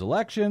November's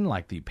election,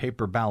 like the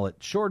paper ballot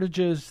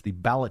shortages, the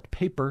ballot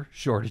paper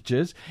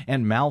shortages,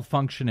 and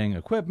malfunctioning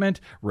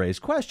equipment, raise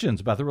questions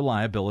about the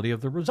reliability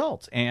of the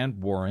results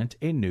and warrant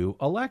a new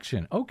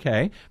election.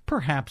 Okay,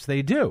 perhaps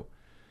they do.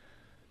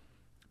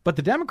 But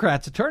the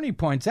Democrats' attorney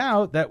points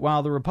out that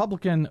while the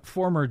Republican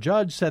former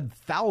judge said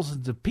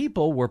thousands of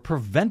people were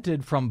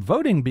prevented from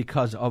voting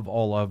because of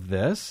all of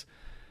this,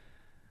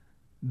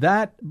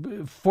 that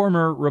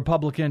former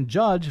Republican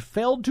judge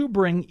failed to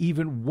bring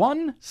even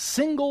one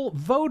single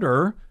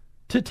voter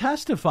to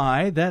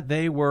testify that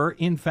they were,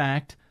 in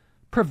fact,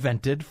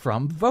 prevented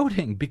from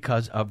voting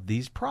because of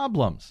these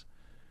problems.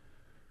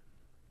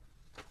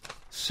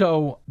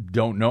 So,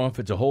 don't know if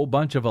it's a whole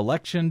bunch of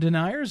election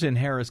deniers in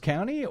Harris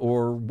County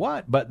or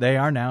what, but they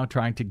are now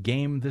trying to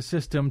game the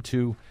system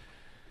to,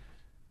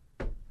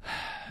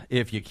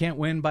 if you can't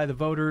win by the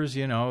voters,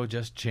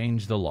 just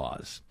change the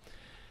laws.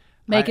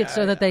 Make it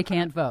so that they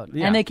can't vote.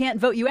 Yeah. And they can't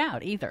vote you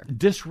out either.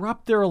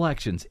 Disrupt their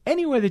elections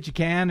any way that you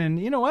can. And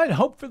you know what?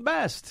 Hope for the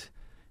best.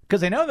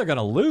 Because they know they're going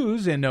to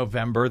lose in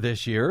November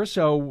this year.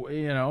 So,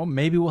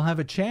 maybe we'll have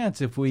a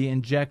chance if we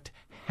inject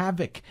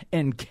havoc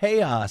and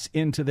chaos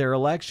into their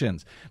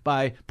elections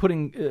by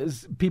putting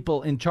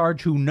people in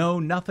charge who know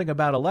nothing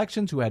about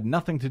elections, who had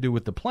nothing to do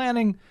with the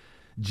planning,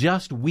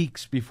 just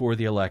weeks before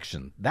the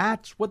election.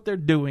 That's what they're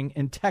doing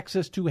in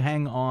Texas to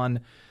hang on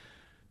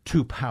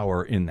to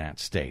power in that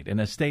state, in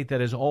a state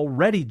that is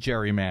already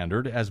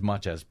gerrymandered as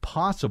much as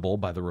possible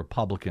by the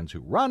Republicans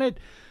who run it,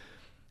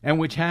 and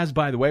which has,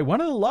 by the way,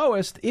 one of the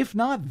lowest, if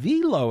not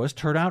the lowest,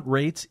 turnout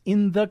rates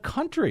in the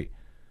country,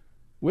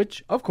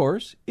 which, of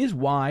course, is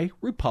why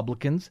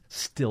Republicans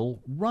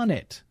still run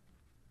it.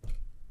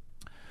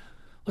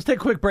 Let's take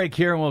a quick break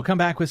here, and we'll come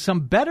back with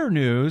some better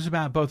news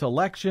about both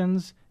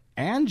elections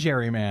and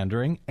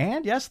gerrymandering,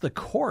 and, yes, the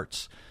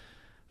courts.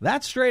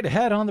 That's straight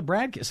ahead on the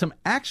BradCast. Some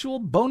actual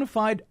bona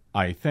fide,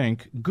 I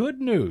think, good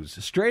news.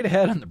 Straight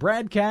ahead on the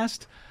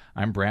BradCast.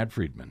 I'm Brad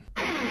Friedman.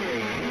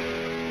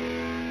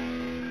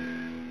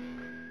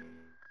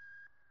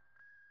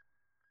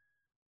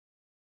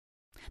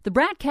 The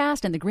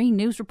BradCast and the Green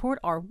News Report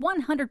are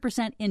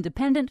 100%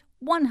 independent,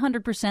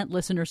 100%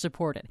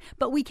 listener-supported.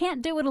 But we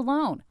can't do it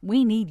alone.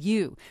 We need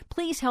you.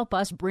 Please help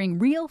us bring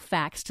real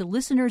facts to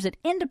listeners at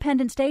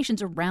independent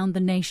stations around the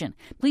nation.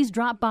 Please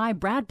drop by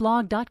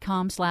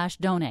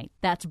bradblog.com/donate.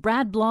 That's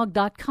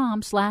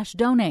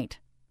bradblog.com/donate.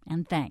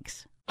 And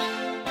thanks.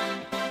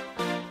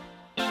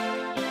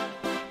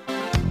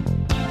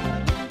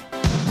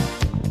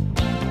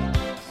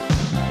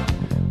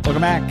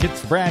 Welcome back.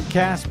 It's the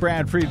BradCast.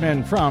 Brad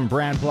Friedman from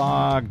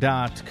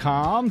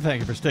BradBlog.com.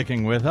 Thank you for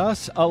sticking with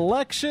us.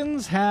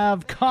 Elections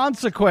have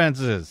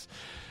consequences.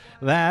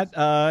 That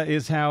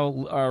is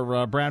how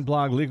our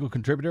BradBlog legal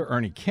contributor,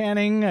 Ernie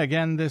Canning,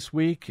 again this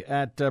week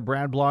at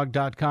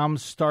BradBlog.com,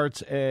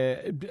 starts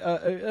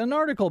an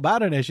article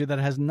about an issue that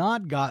has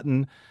not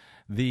gotten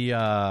the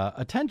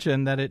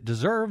attention that it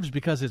deserves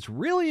because it's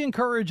really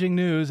encouraging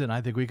news, and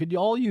I think we could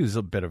all use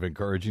a bit of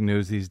encouraging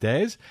news these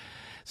days.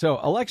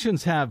 So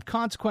elections have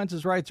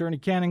consequences, writes Ernie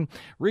Canning.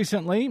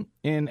 Recently,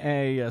 in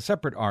a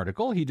separate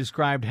article, he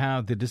described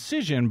how the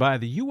decision by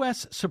the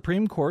U.S.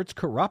 Supreme Court's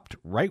corrupt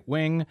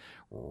right-wing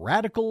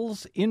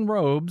radicals in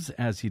robes,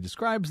 as he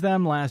describes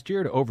them, last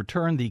year to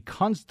overturn the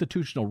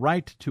constitutional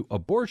right to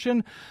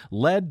abortion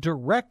led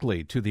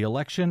directly to the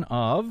election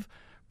of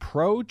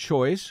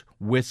pro-choice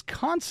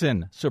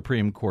Wisconsin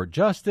Supreme Court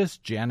Justice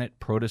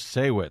Janet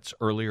Protasewicz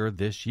earlier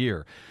this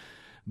year.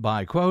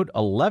 By, quote,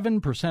 11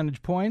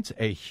 percentage points,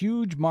 a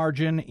huge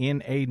margin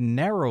in a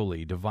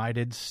narrowly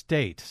divided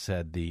state,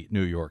 said the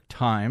New York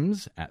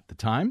Times at the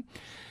time.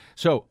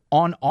 So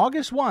on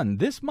August 1,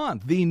 this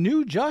month, the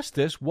new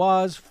justice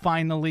was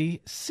finally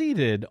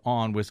seated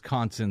on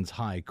Wisconsin's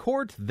high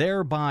court,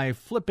 thereby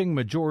flipping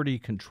majority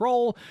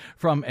control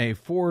from a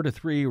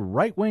 4-3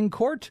 right-wing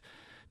court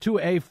to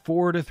a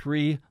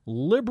 4-3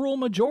 liberal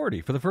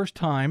majority for the first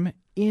time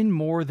in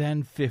more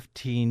than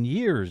 15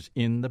 years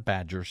in the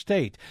Badger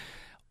State.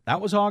 That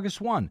was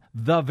August 1.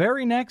 The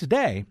very next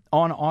day,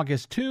 on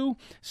August 2,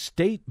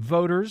 state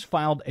voters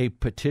filed a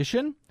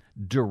petition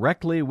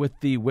directly with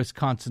the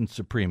Wisconsin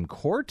Supreme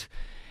Court.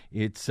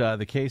 It's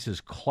the case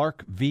is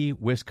Clark v.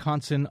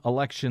 Wisconsin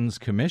Elections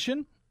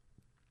Commission.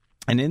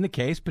 And in the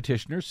case,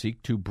 petitioners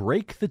seek to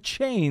break the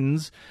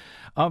chains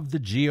of the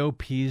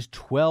GOP's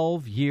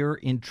 12-year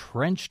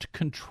entrenched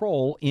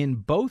control in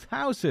both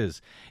houses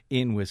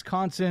in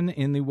Wisconsin,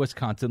 in the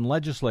Wisconsin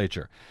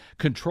legislature.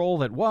 Control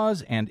that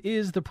was and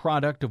is the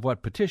product of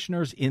what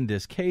petitioners in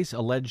this case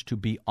allege to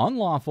be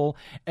unlawful,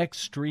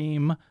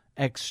 extreme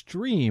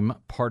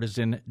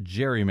partisan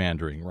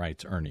gerrymandering,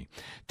 writes Ernie.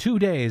 2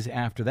 days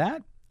after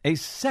that, a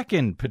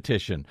second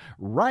petition,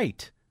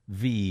 Right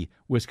v.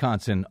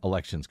 Wisconsin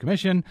Elections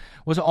Commission,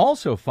 was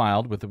also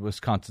filed with the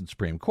Wisconsin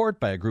Supreme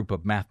Court by a group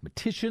of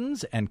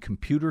mathematicians and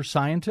computer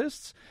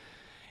scientists.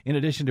 In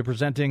addition to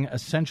presenting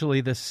essentially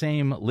the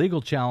same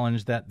legal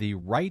challenge that the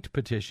Right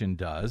petition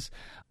does,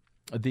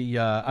 that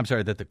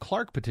the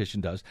Clark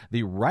petition does,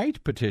 the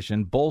Right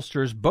petition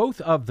bolsters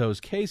both of those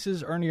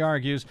cases, Ernie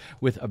argues,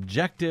 with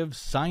objective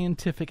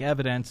scientific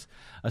evidence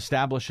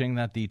establishing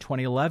that the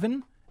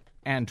 2011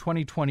 and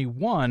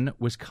 2021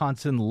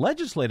 Wisconsin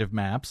legislative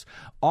maps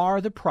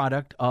are the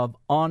product of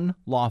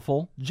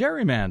unlawful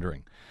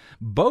gerrymandering.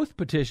 Both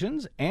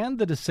petitions and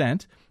the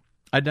dissent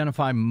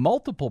identify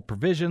multiple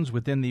provisions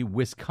within the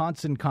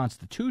Wisconsin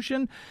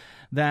Constitution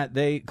that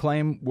they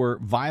claim were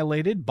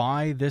violated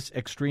by this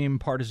extreme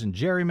partisan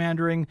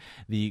gerrymandering.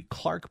 The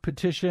Clark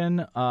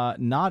petition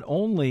not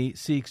only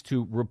seeks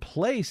to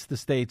replace the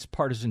state's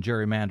partisan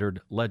gerrymandered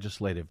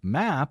legislative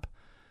map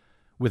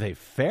with a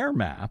fair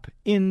map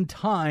in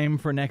time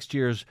for next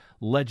year's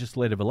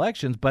legislative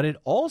elections, but it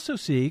also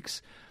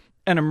seeks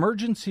an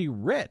emergency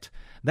writ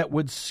that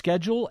would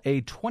schedule a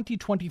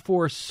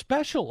 2024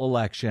 special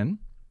election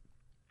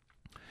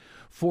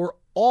for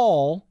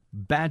all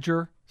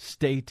Badger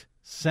State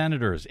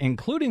senators,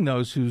 including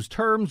those whose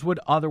terms would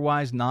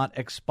otherwise not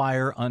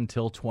expire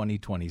until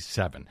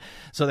 2027.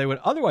 So they would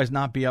otherwise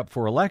not be up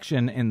for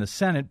election in the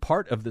Senate,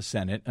 part of the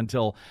Senate,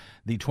 until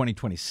the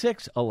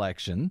 2026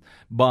 election.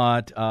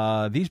 But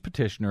these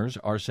petitioners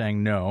are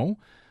saying, no,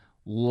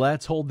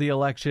 let's hold the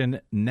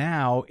election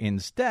now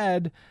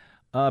instead,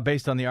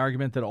 based on the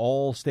argument that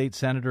all state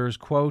senators,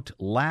 quote,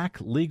 lack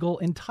legal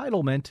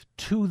entitlement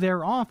to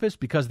their office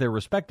because their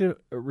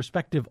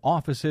respective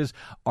offices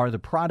are the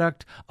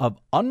product of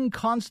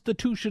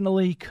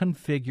unconstitutionally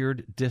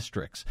configured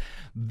districts.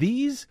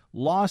 These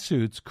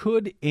lawsuits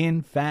could,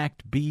 in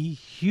fact, be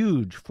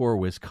huge for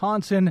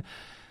Wisconsin,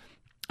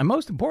 and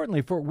most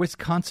importantly, for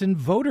Wisconsin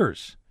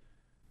voters.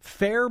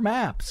 Fair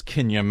maps.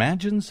 Can you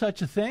imagine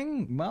such a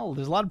thing? Well,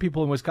 there's a lot of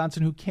people in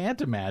Wisconsin who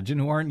can't imagine,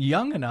 who aren't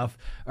young enough,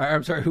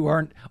 who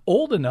aren't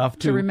old enough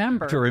to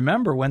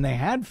remember when they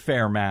had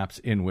fair maps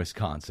in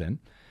Wisconsin.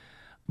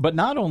 But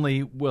not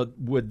only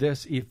would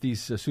this, if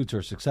these suits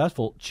are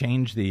successful,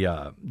 change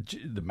the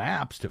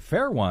maps to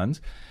fair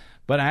ones,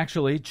 but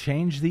actually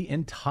change the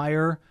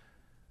entire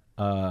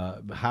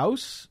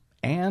House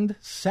and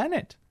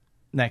Senate.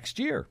 next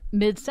year.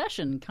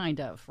 Mid-session,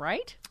 kind of,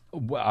 right?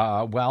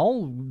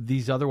 Well,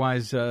 these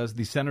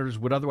senators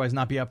would otherwise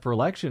not be up for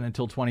election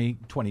until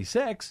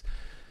 2026.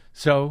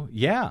 So,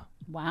 yeah,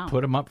 wow.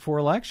 Put them up for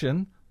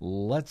election.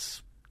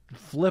 Let's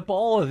flip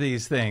all of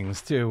these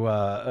things to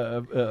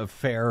a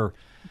fair.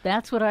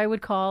 That's what I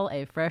would call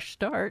a fresh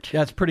start.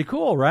 That's pretty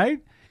cool, right?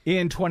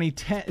 In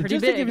 2010, just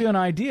big. to give you an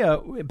idea,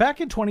 back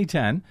in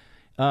 2010,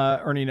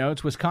 Ernie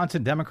notes,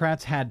 Wisconsin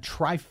Democrats had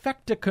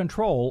trifecta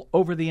control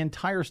over the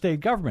entire state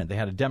government. They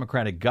had a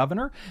Democratic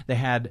governor, they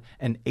had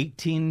an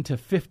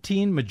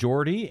 18-15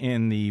 majority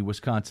in the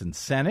Wisconsin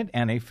Senate,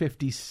 and a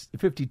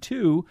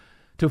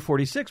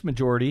 52-46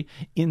 majority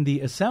in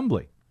the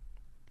Assembly.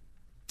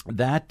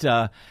 That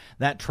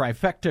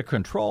trifecta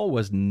control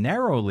was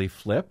narrowly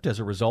flipped as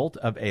a result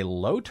of a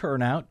low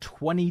turnout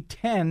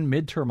 2010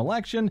 midterm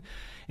election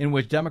in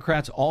which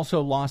Democrats also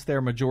lost their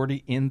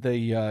majority in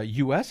the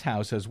U.S.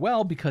 House as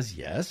well because,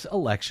 yes,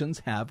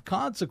 elections have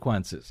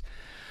consequences.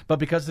 But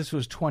because this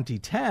was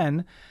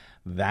 2010,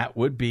 that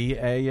would be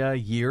a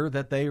year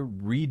that they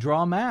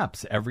redraw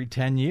maps every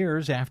 10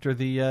 years after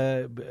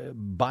the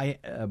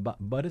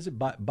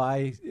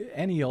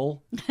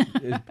biennial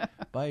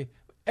by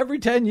every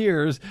 10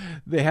 years,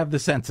 they have the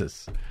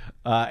census,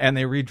 and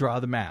they redraw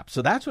the map.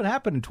 So that's what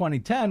happened in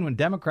 2010 when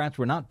Democrats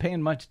were not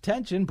paying much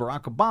attention.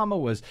 Barack Obama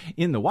was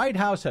in the White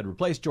House, had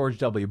replaced George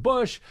W.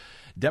 Bush.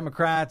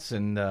 Democrats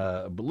and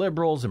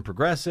liberals and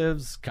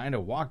progressives kind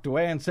of walked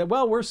away and said,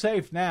 well, we're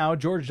safe now.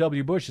 George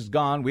W. Bush is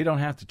gone. We don't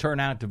have to turn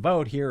out to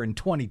vote here in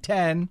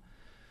 2010.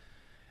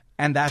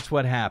 And that's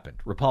what happened.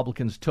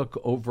 Republicans took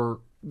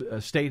over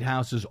state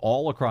houses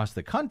all across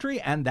the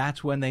country, and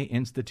that's when they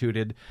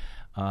instituted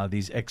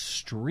these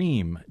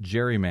extreme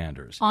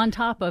gerrymanders. On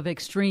top of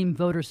extreme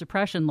voter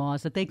suppression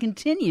laws that they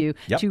continue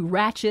to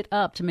ratchet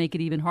up to make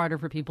it even harder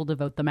for people to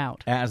vote them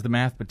out. As the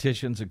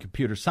mathematicians and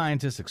computer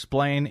scientists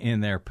explain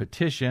in their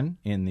petition,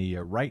 in the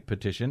Wright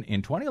petition,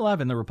 in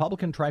 2011, the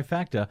Republican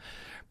trifecta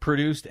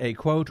produced a,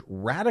 quote,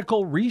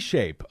 radical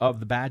reshape of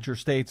the Badger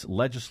State's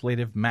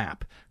legislative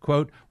map.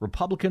 Quote,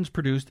 Republicans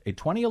produced a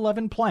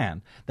 2011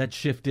 plan that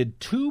shifted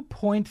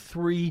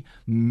 2.3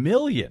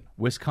 million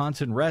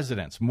Wisconsin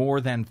residents,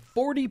 more than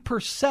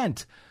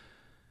 40%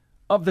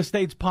 of the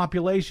state's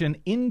population,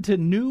 into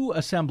new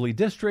assembly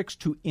districts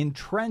to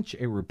entrench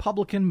a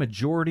Republican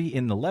majority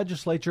in the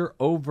legislature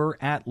over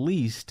at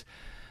least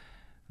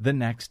the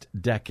next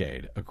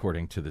decade,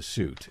 according to the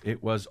suit.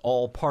 It was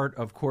all part,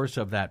 of course,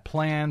 of that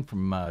plan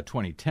from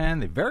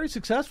 2010, a very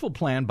successful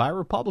plan by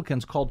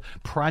Republicans called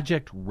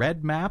Project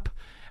Red Map.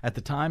 At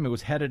the time, it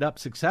was headed up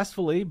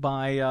successfully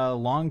by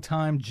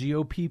longtime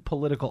GOP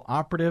political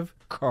operative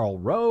Karl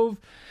Rove.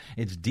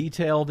 It's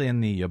detailed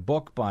in the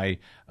book by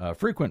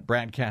frequent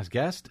BradCast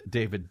guest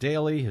David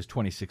Daly, his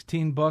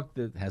 2016 book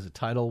that has a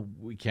title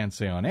we can't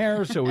say on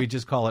air, so we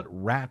just call it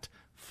Rat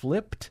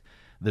Flipped,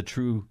 the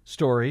true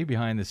story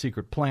behind the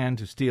secret plan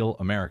to steal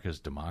America's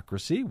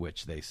democracy,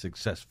 which they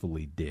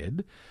successfully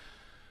did.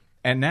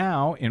 And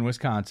now, in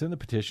Wisconsin, the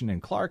petition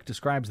in Clark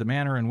describes the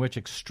manner in which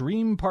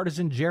extreme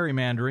partisan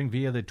gerrymandering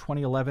via the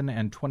 2011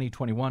 and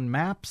 2021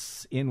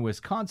 maps in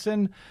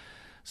Wisconsin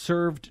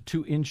served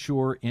to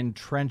ensure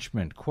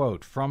entrenchment.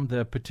 Quote from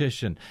the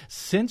petition,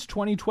 since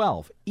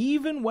 2012,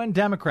 even when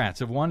Democrats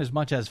have won as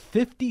much as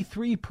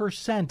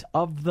 53%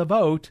 of the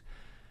vote,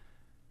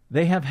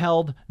 they have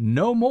held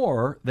no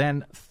more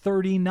than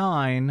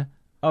 39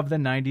 of the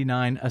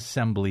 99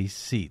 assembly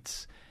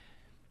seats.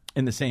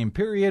 In the same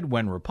period,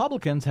 when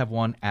Republicans have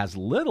won as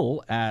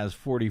little as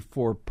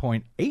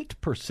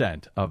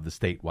 44.8% of the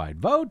statewide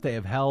vote, they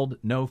have held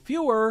no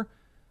fewer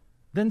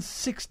than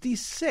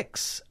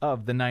 66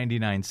 of the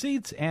 99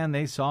 seats, and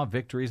they saw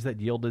victories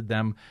that yielded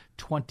them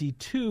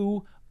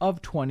 22 of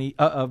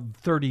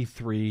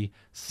 33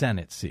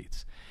 Senate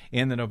seats.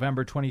 In the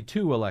November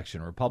 22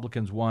 election,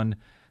 Republicans won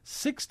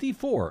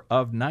 64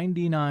 of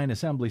 99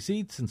 assembly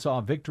seats and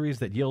saw victories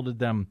that yielded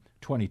them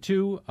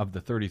 22 of the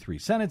 33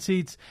 Senate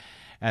seats.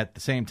 At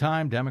the same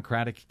time,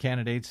 Democratic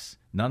candidates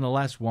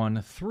nonetheless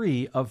won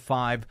 3 of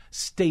 5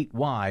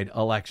 statewide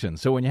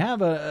elections. So when you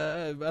have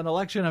an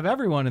election of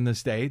everyone in the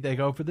state, they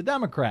go for the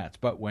Democrats.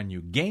 But when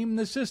you game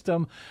the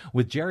system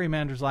with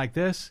gerrymanders like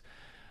this,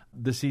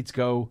 the seats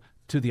go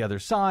to the other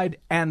side,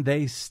 and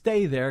they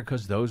stay there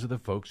because those are the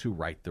folks who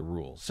write the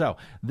rules. So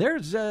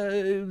there's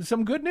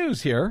some good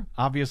news here.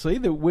 Obviously,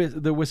 the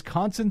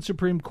Wisconsin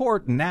Supreme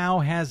Court now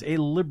has a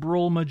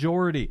liberal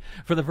majority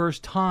for the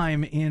first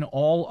time in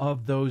all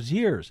of those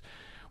years.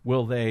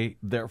 Will they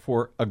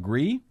therefore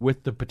agree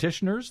with the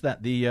petitioners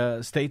that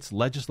the state's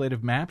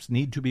legislative maps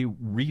need to be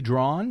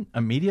redrawn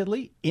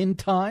immediately in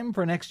time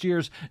for next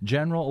year's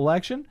general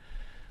election?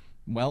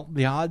 Well,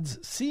 the odds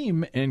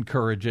seem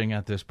encouraging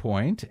at this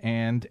point,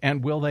 and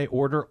will they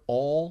order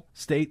all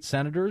state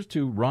senators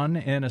to run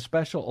in a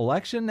special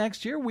election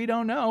next year? We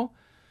don't know.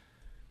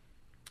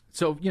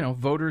 So,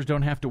 voters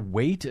don't have to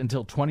wait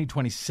until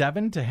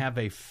 2027 to have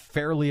a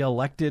fairly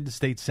elected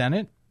state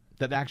senate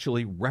that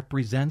actually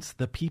represents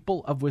the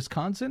people of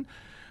Wisconsin.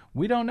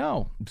 We don't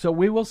know. So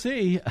we will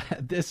see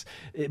this.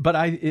 But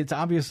it's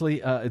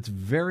obviously, it's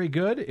very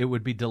good. It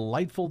would be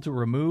delightful to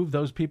remove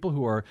those people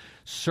who are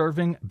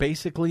serving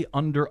basically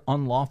under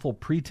unlawful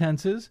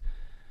pretenses.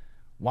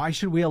 Why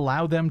should we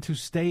allow them to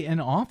stay in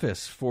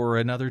office for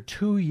another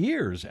 2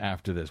 years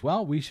after this?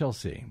 Well, we shall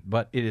see.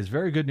 But it is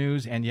very good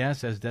news. And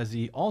yes, as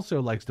Desi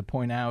also likes to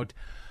point out,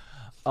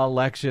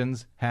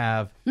 elections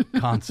have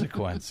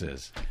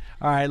consequences.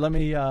 All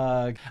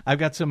right, I've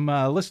got some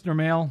listener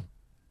mail.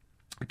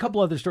 A couple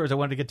other stories I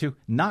wanted to get to.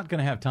 Not going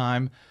to have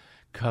time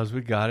because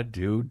we got to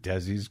do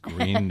Desi's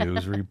Green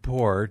News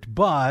Report.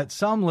 But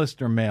some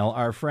listener mail.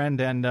 Our friend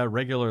and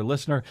regular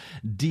listener,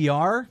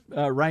 DR,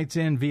 writes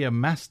in via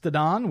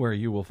Mastodon, where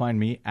you will find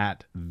me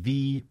at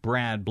the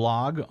Brad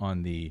blog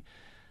on the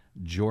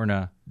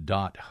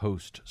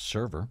Journa.host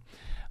server.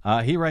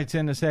 He writes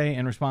in to say,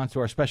 in response to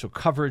our special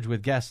coverage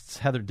with guests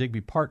Heather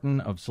Digby-Parton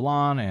of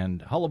Salon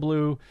and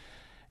Hullabaloo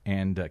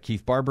and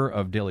Keith Barber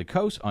of Daily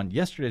Kos on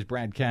yesterday's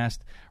BradCast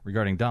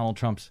regarding Donald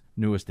Trump's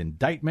newest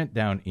indictment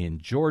down in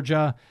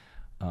Georgia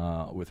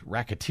with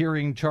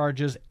racketeering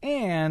charges,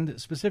 and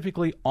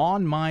specifically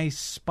on my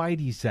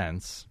spidey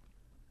sense,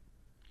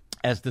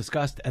 as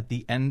discussed at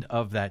the end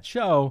of that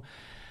show.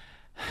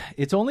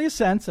 It's only a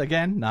sense,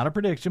 again, not a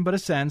prediction, but a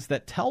sense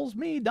that tells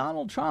me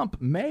Donald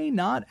Trump may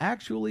not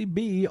actually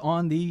be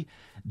on the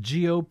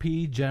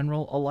GOP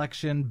general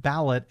election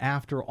ballot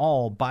after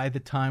all by the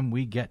time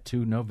we get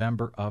to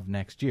November of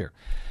next year.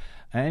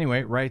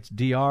 Anyway, writes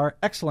DR,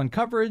 excellent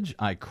coverage.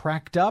 I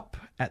cracked up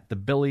at the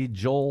Billy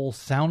Joel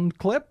sound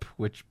clip,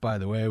 which, by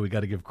the way, we got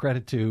to give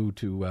credit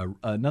to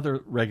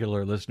another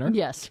regular listener,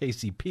 yes,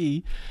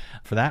 KCP,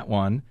 for that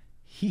one.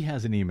 He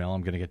has an email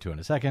I'm going to get to in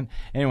a second.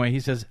 Anyway, he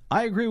says,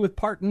 I agree with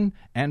Parton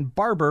and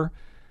Barber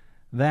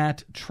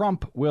that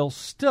Trump will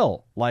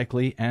still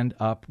likely end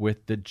up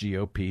with the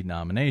GOP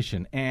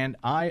nomination. And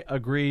I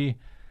agree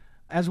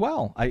as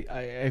well.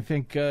 I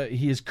think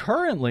he is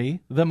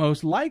currently the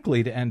most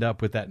likely to end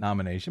up with that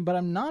nomination, but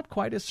I'm not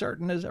quite as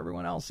certain as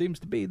everyone else seems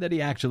to be that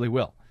he actually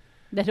will.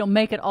 That he'll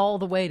make it all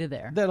the way to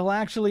there. That he'll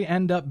actually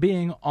end up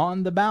being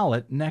on the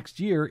ballot next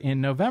year in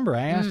November.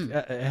 I asked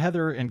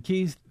Heather and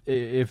Keith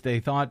if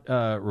they thought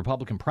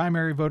Republican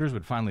primary voters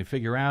would finally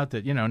figure out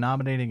that,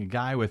 nominating a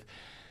guy with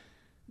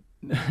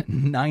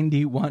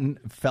 91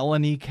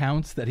 felony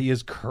counts that he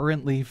is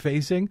currently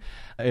facing,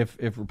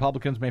 if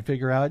Republicans may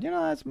figure out,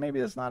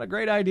 that's not a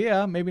great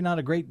idea, maybe not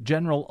a great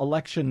general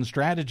election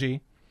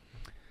strategy.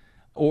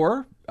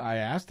 Or I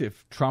asked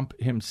if Trump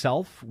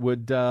himself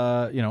would,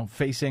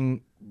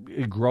 facing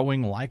a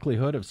growing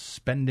likelihood of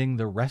spending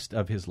the rest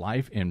of his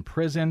life in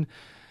prison,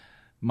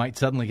 might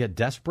suddenly get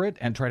desperate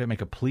and try to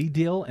make a plea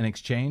deal in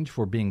exchange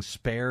for being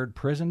spared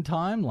prison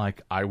time,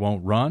 like I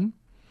won't run.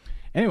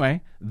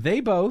 Anyway, they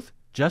both,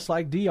 just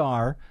like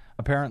DR,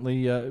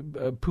 apparently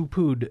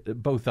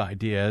poo-pooed both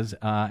ideas,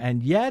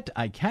 and yet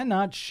I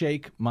cannot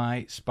shake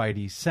my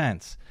spidey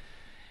sense.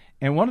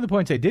 And one of the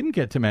points I didn't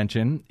get to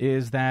mention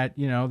is that,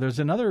 there's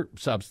another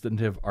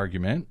substantive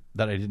argument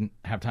that I didn't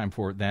have time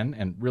for then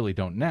and really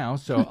don't now,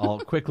 so I'll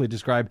quickly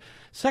describe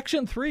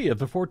Section 3 of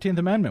the 14th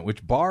Amendment,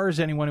 which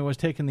bars anyone who has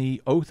taken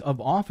the oath of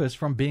office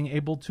from being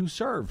able to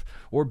serve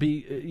or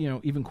be,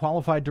 even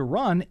qualified to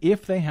run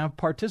if they have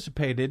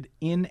participated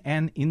in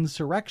an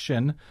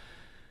insurrection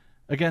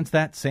against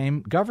that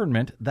same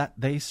government that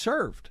they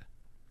served.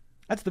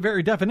 That's the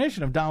very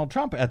definition of Donald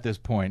Trump at this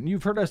point. And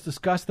you've heard us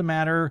discuss the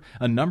matter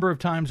a number of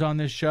times on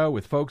this show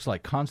with folks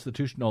like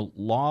constitutional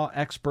law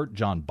expert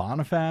John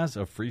Bonifaz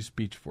of Free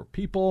Speech for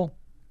People.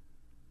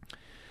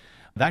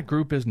 That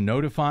group is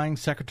notifying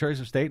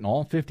secretaries of state in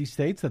all 50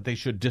 states that they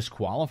should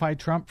disqualify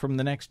Trump from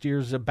the next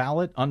year's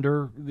ballot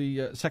under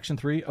the Section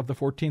 3 of the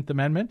 14th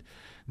Amendment,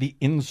 the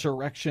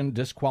insurrection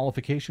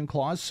disqualification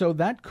clause. So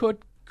that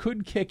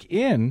could kick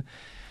in.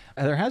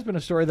 There has been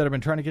a story that I've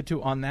been trying to get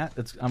to on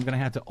that I'm going to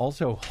have to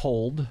also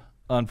hold,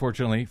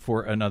 unfortunately,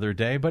 for another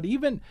day. But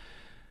even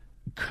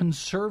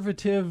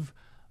conservative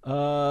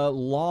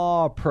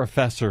law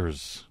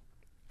professors,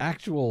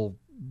 actual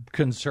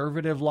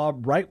conservative law,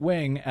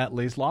 right-wing at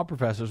least, law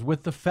professors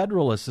with the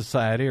Federalist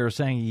Society are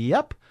saying,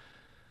 yep,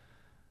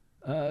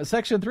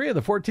 Section 3 of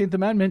the 14th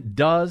Amendment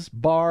does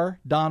bar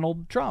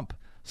Donald Trump.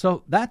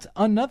 So that's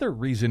another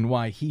reason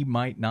why he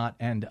might not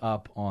end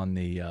up on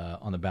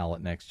the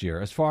ballot next year.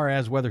 As far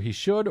as whether he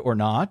should or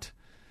not,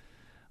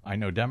 I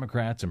know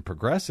Democrats and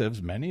progressives,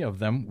 many of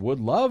them, would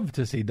love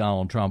to see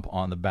Donald Trump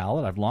on the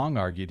ballot. I've long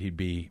argued he'd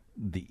be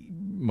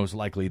most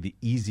likely the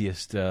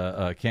easiest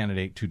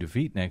candidate to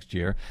defeat next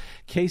year.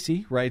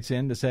 Casey writes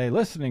in to say,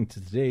 listening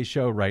to today's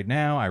show right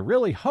now, I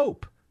really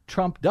hope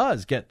Trump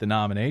does get the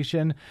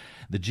nomination.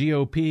 The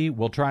GOP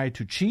will try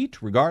to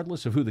cheat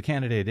regardless of who the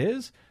candidate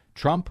is.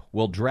 Trump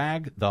will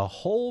drag the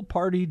whole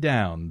party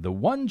down, the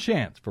one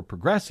chance for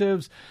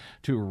progressives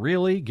to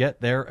really get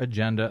their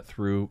agenda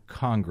through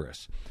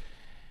Congress.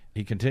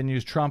 He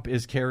continues, Trump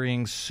is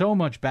carrying so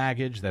much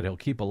baggage that he'll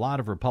keep a lot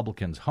of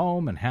Republicans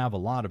home and have a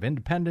lot of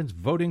independents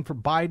voting for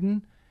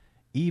Biden,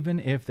 even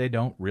if they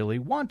don't really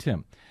want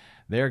him.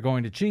 they're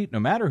going to cheat no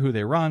matter who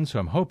they run, so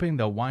I'm hoping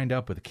they'll wind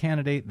up with a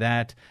candidate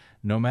that,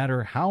 no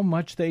matter how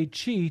much they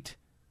cheat,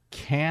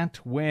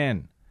 can't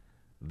win.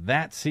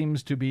 That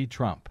seems to be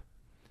Trump.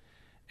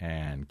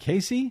 And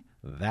Casey,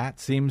 that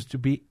seems to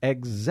be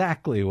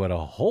exactly what a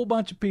whole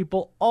bunch of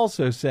people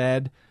also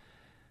said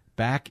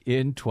back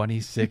in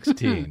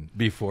 2016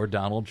 before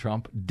Donald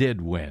Trump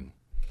did win.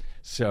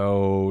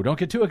 So don't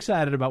get too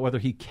excited about whether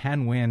he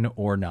can win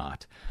or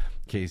not.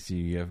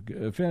 Casey,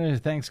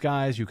 finished. Thanks,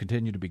 guys. You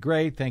continue to be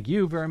great. Thank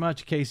you very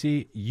much,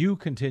 Casey. You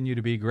continue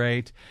to be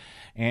great.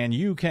 And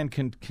you can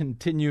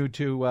continue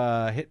to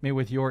hit me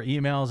with your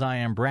emails. I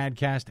am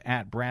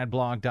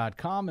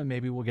BradCast@bradblog.com, and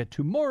maybe we'll get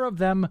to more of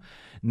them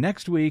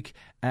next week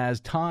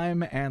as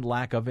time and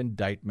lack of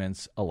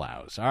indictments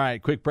allows. All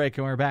right, quick break,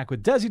 and we're back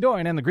with Desi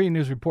Doyen and the Green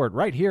News Report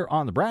right here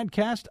on the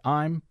BradCast.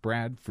 I'm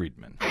Brad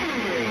Friedman.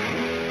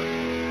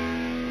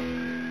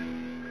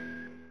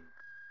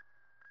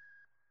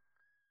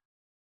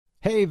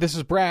 Hey, this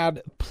is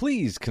Brad.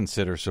 Please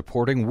consider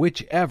supporting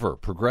whichever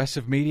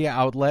progressive media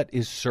outlet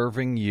is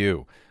serving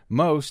you.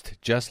 Most,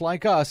 just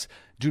like us,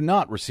 do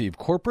not receive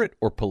corporate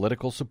or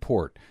political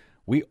support.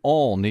 We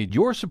all need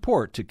your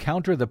support to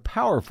counter the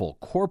powerful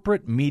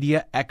corporate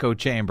media echo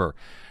chamber.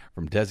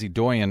 From Desi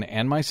Doyen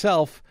and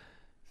myself,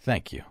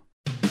 thank you.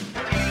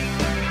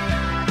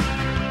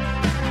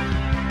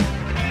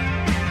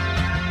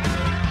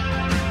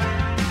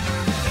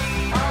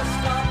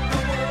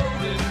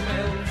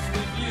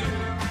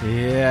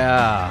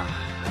 Yeah,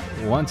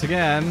 once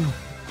again,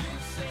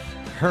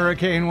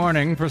 hurricane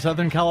warning for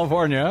Southern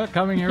California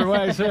coming your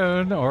way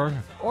soon, or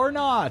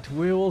not.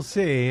 We will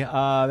see.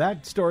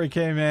 That story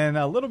came in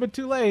a little bit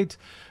too late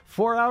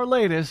for our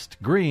latest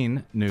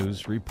Green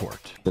News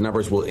Report. The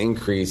numbers will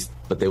increase,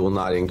 but they will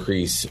not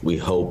increase, we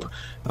hope,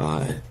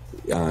 to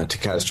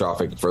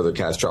further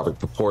catastrophic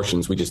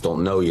proportions. We just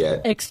don't know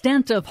yet.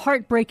 Extent of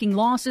heartbreaking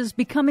losses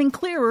becoming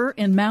clearer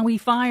in Maui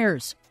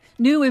fires.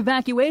 New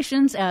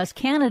evacuations as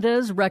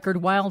Canada's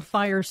record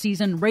wildfire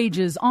season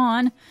rages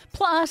on.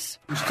 Plus,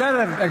 instead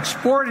of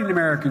exporting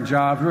American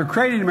jobs, we're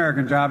creating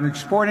American jobs,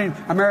 exporting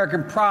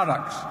American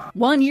products.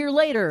 1 year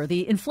later,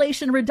 the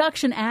Inflation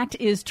Reduction Act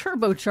is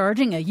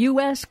turbocharging a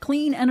U.S.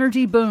 clean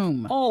energy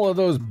boom. All of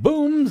those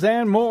booms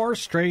and more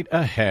straight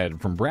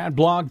ahead from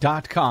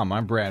BradBlog.com.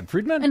 I'm Brad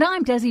Friedman. And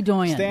I'm Desi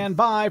Doyen. Stand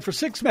by for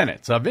 6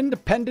 minutes of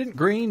independent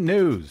green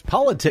news,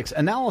 politics,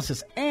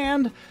 analysis,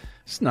 and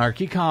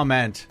snarky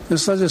comment.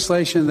 This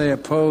legislation they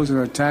oppose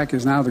or attack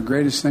is now the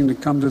greatest thing to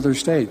come to their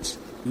states.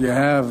 You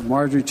have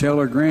Marjorie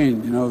Taylor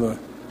Greene, the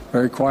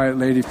very quiet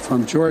lady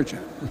from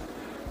Georgia.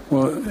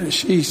 Well,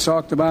 she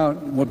talked about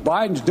what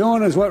Biden's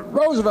doing is what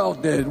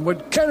Roosevelt did,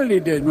 what Kennedy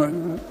did.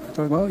 I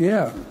thought, well,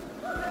 yeah.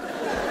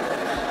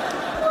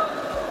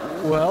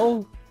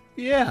 Well,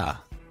 yeah.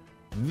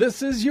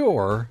 This is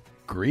your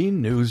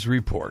Green News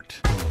Report.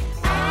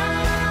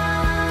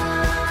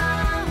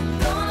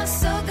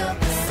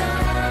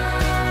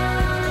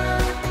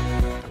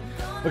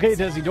 Okay,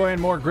 Desi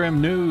Doyen, more grim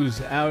news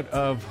out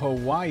of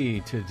Hawaii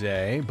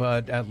today,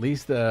 but at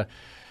least the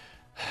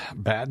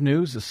bad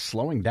news is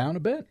slowing down a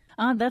bit.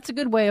 That's a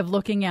good way of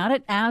looking at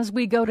it. As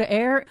we go to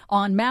air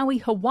on Maui,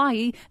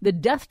 Hawaii, the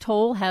death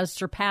toll has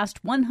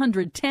surpassed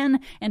 110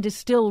 and is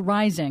still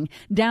rising.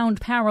 Downed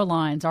power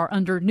lines are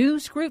under new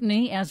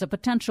scrutiny as a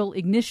potential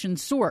ignition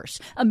source.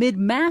 Amid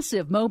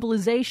massive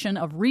mobilization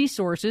of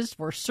resources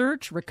for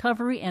search,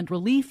 recovery, and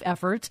relief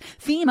efforts,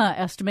 FEMA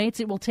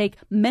estimates it will take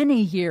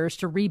many years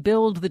to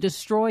rebuild the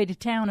destroyed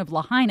town of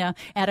Lahaina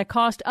at a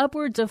cost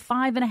upwards of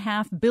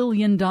 $5.5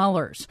 billion.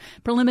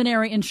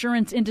 Preliminary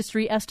insurance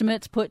industry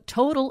estimates put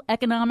total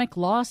economic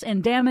loss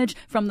and damage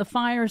from the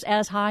fires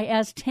as high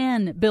as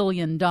 $10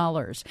 billion.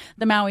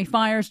 The Maui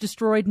fires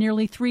destroyed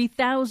nearly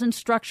 3,000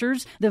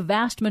 structures, the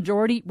vast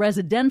majority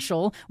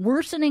residential,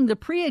 worsening the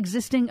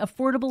pre-existing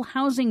affordable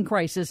housing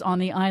crisis on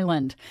the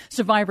island.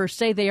 Survivors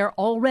say they are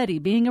already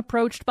being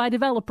approached by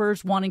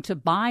developers wanting to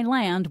buy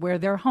land where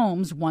their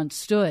homes once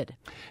stood.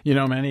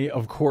 Many,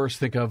 of course,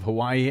 think of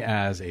Hawaii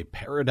as a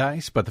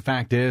paradise, but the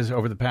fact is,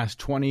 over the past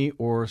 20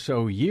 or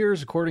so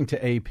years, according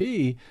to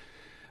AP,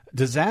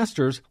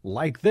 disasters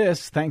like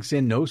this, thanks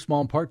in no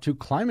small part to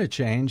climate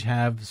change,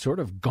 have sort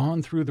of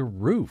gone through the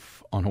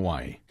roof on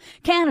Hawaii.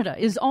 Canada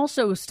is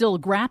also still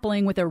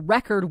grappling with a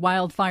record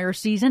wildfire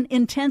season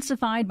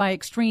intensified by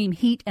extreme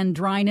heat and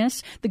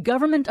dryness. The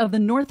government of the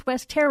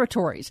Northwest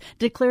Territories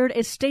declared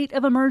a state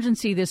of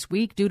emergency this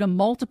week due to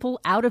multiple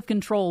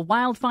out-of-control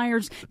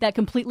wildfires that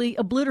completely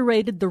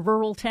obliterated the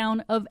rural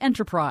town of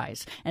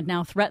Enterprise and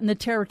now threaten the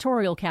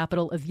territorial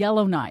capital of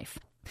Yellowknife.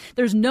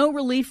 There's no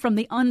relief from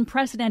the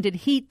unprecedented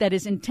heat that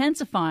is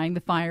intensifying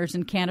the fires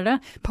in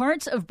Canada.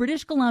 Parts of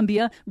British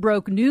Columbia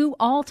broke new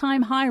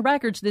all-time high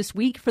records this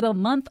week for the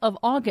month of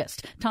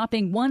August,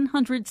 topping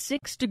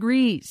 106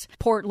 degrees.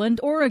 Portland,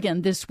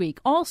 Oregon this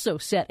week also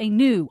set a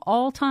new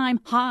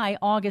all-time high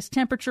August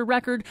temperature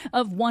record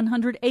of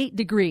 108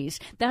 degrees.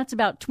 That's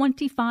about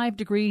 25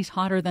 degrees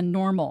hotter than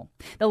normal.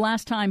 The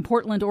last time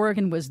Portland,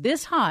 Oregon was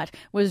this hot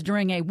was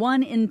during a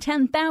 1 in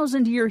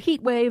 10,000 year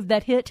heat wave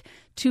that hit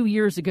 2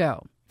 years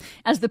ago.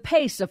 As the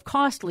pace of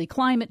costly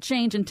climate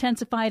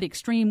change-intensified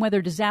extreme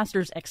weather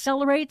disasters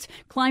accelerates,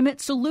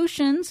 climate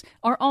solutions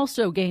are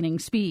also gaining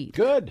speed.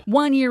 Good.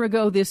 1 year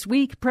ago this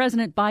week,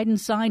 President Biden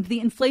signed the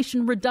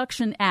Inflation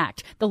Reduction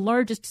Act, the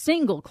largest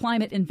single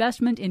climate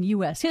investment in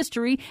U.S.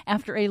 history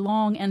after a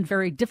long and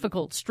very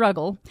difficult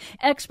struggle.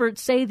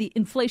 Experts say the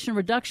Inflation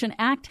Reduction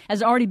Act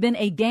has already been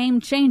a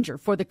game changer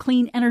for the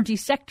clean energy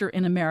sector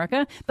in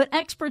America, but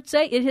experts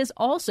say it has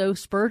also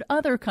spurred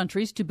other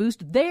countries to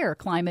boost their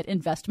climate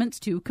investments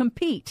to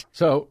compete.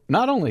 So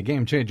not only a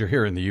game changer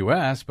here in the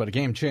U.S., but a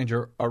game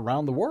changer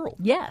around the world.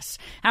 Yes.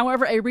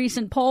 However, a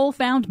recent poll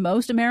found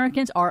most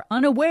Americans are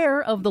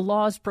unaware of the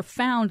law's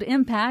profound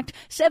impact.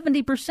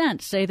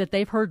 70% say that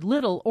they've heard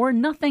little or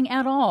nothing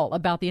at all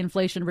about the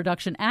Inflation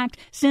Reduction Act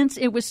since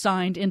it was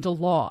signed into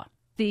law.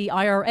 The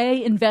IRA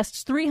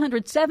invests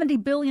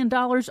 $370 billion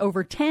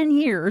over 10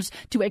 years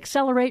to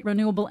accelerate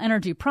renewable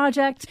energy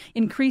projects,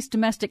 increase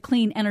domestic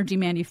clean energy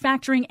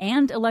manufacturing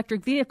and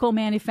electric vehicle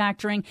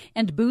manufacturing,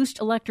 and boost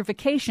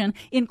electrification,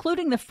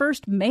 including the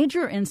first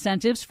major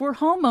incentives for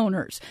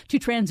homeowners to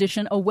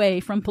transition away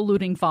from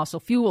polluting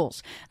fossil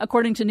fuels.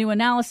 According to new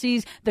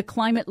analyses, the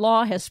climate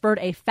law has spurred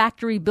a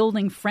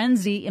factory-building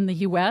frenzy in the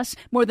U.S.,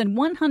 more than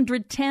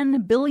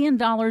 $110 billion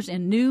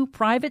in new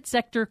private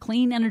sector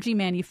clean energy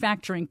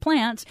manufacturing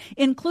plants,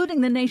 including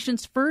the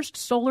nation's first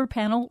solar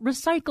panel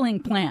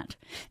recycling plant.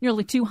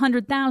 Nearly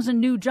 200,000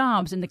 new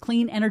jobs in the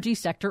clean energy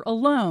sector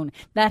alone.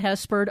 That has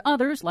spurred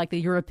others, like the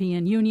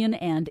European Union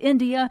and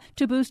India,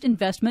 to boost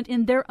investment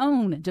in their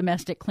own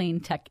domestic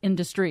clean tech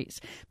industries.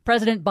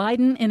 President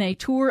Biden, in a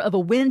tour of a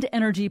wind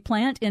energy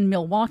plant in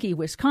Milwaukee,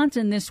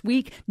 Wisconsin this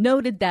week,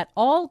 noted that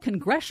all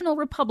congressional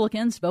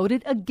Republicans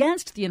voted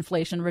against the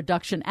Inflation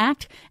Reduction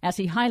Act as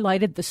he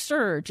highlighted the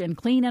surge in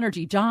clean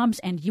energy jobs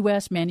and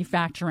U.S.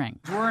 manufacturing.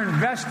 We're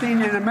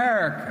investing in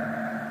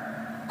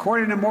America.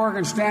 According to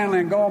Morgan Stanley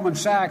and Goldman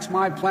Sachs,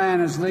 my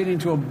plan is leading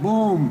to a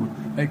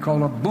boom. They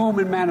call it a boom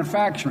in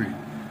manufacturing.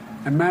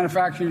 And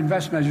manufacturing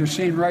investment, as you're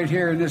seeing right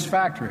here in this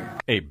factory.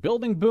 A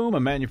building boom,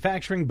 a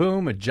manufacturing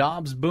boom, a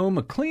jobs boom,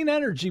 a clean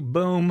energy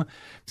boom.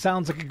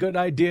 Sounds like a good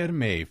idea to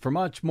me. For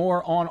much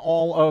more on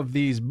all of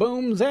these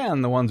booms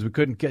and the ones we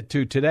couldn't get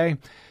to today,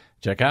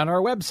 check out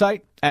our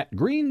website at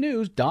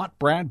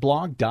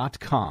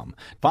greennews.bradblog.com.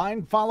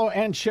 Find, follow,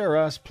 and share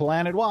us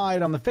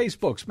planet-wide on the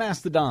Facebooks,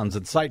 Mastodons,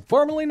 and site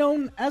formerly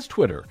known as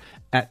Twitter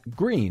at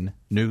Green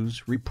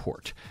News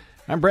Report.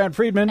 I'm Brad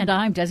Friedman. And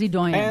I'm Desi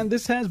Doyen. And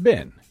this has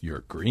been your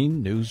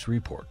Green News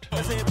Report.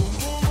 There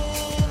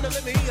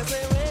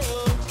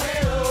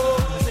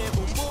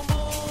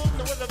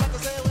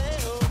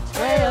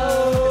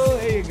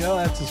you go.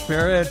 That's the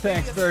spirit.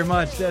 Thanks very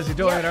much, Desi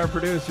Doyen, our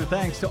producer.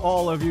 Thanks to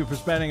all of you for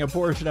spending a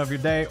portion of your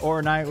day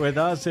or night with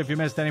us. If you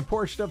missed any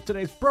portion of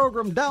today's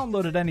program,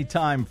 download it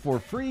anytime for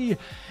free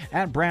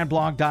at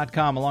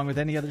bradblog.com, along with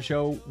any other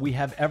show we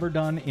have ever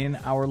done in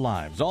our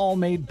lives. All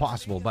made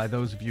possible by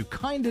those of you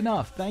kind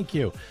enough. Thank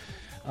you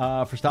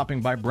for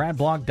stopping by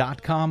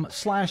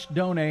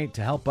bradblog.com/donate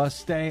to help us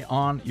stay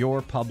on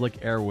your public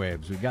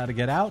airwaves. We got to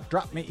get out.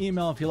 Drop me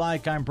email if you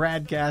like. I'm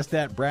BradCast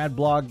at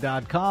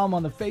bradblog.com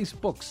on the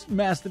Facebooks,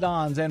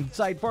 Mastodons, and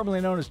site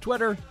formerly known as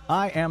Twitter.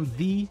 I am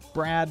the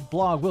Brad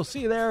Blog. We'll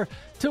see you there.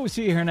 Till we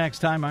see you here next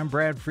time, I'm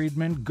Brad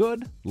Friedman.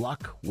 Good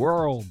luck,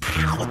 world.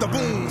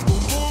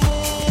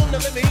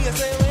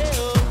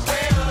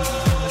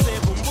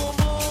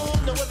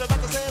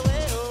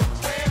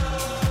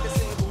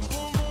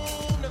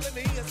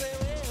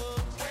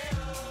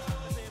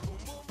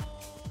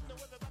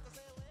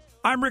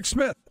 I'm Rick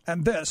Smith,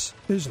 and this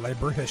is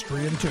Labor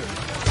History in 2.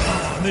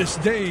 On this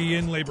day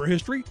in labor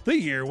history, the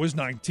year was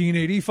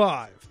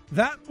 1985.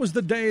 That was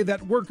the day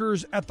that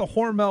workers at the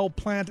Hormel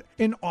plant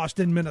in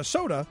Austin,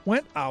 Minnesota,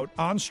 went out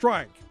on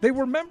strike. They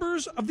were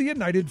members of the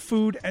United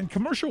Food and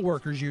Commercial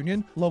Workers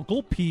Union,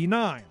 Local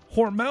P9.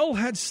 Hormel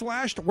had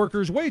slashed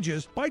workers'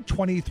 wages by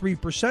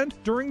 23%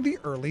 during the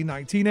early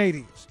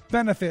 1980s.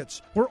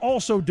 Benefits were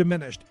also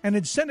diminished, and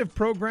incentive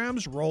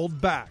programs rolled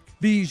back.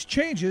 These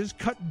changes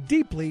cut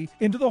deeply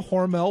into the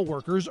Hormel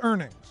workers'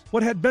 earnings.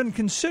 What had been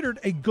considered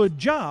a good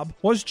job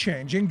was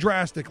changing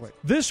drastically.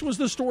 This was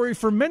the story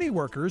for many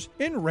workers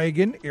in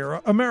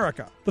Reagan-era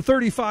America. The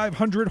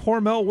 3,500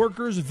 Hormel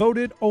workers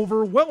voted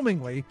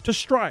overwhelmingly to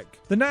strike.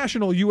 The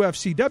National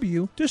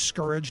UFCW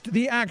discouraged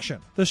the action.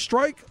 The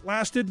strike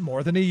lasted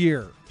more than a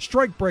year.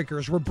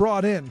 Strikebreakers were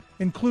brought in,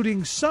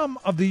 including some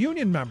of the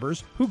union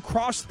members who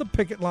crossed the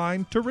picket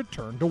line to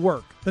return to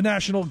work. The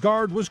National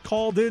Guard was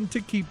called in to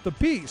keep the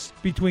peace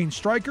between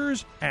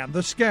strikers and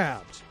the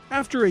scabs.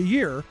 After a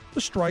year,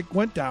 the strike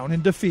went down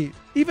in defeat.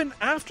 Even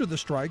after the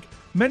strike,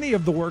 many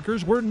of the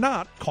workers were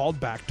not called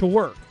back to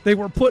work. They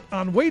were put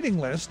on waiting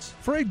lists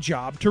for a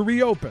job to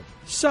reopen.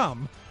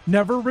 Some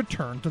never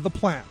returned to the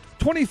plant.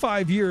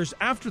 25 years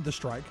after the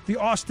strike, the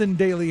Austin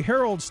Daily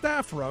Herald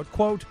staff wrote,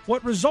 quote,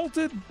 "What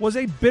resulted was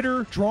a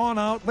bitter,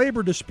 drawn-out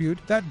labor dispute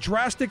that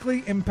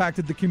drastically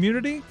impacted the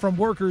community, from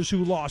workers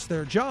who lost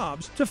their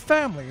jobs to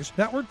families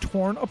that were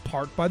torn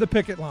apart by the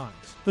picket lines."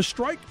 The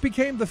strike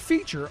became the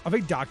feature of a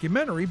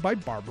documentary by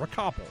Barbara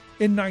Koppel.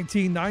 In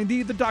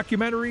 1990, the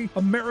documentary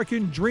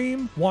American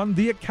Dream won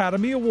the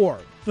Academy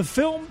Award. The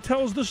film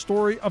tells the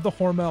story of the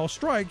Hormel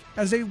strike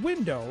as a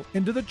window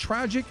into the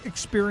tragic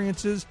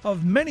experiences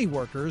of many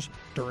workers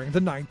during the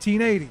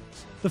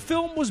 1980s. The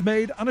film was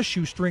made on a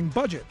shoestring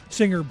budget.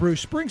 Singer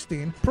Bruce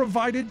Springsteen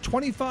provided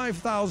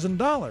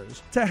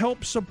 $25,000 to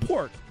help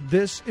support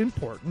this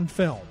important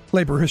film.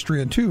 Labor History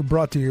in 2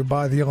 brought to you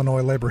by the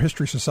Illinois Labor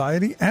History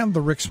Society and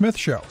The Rick Smith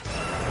Show.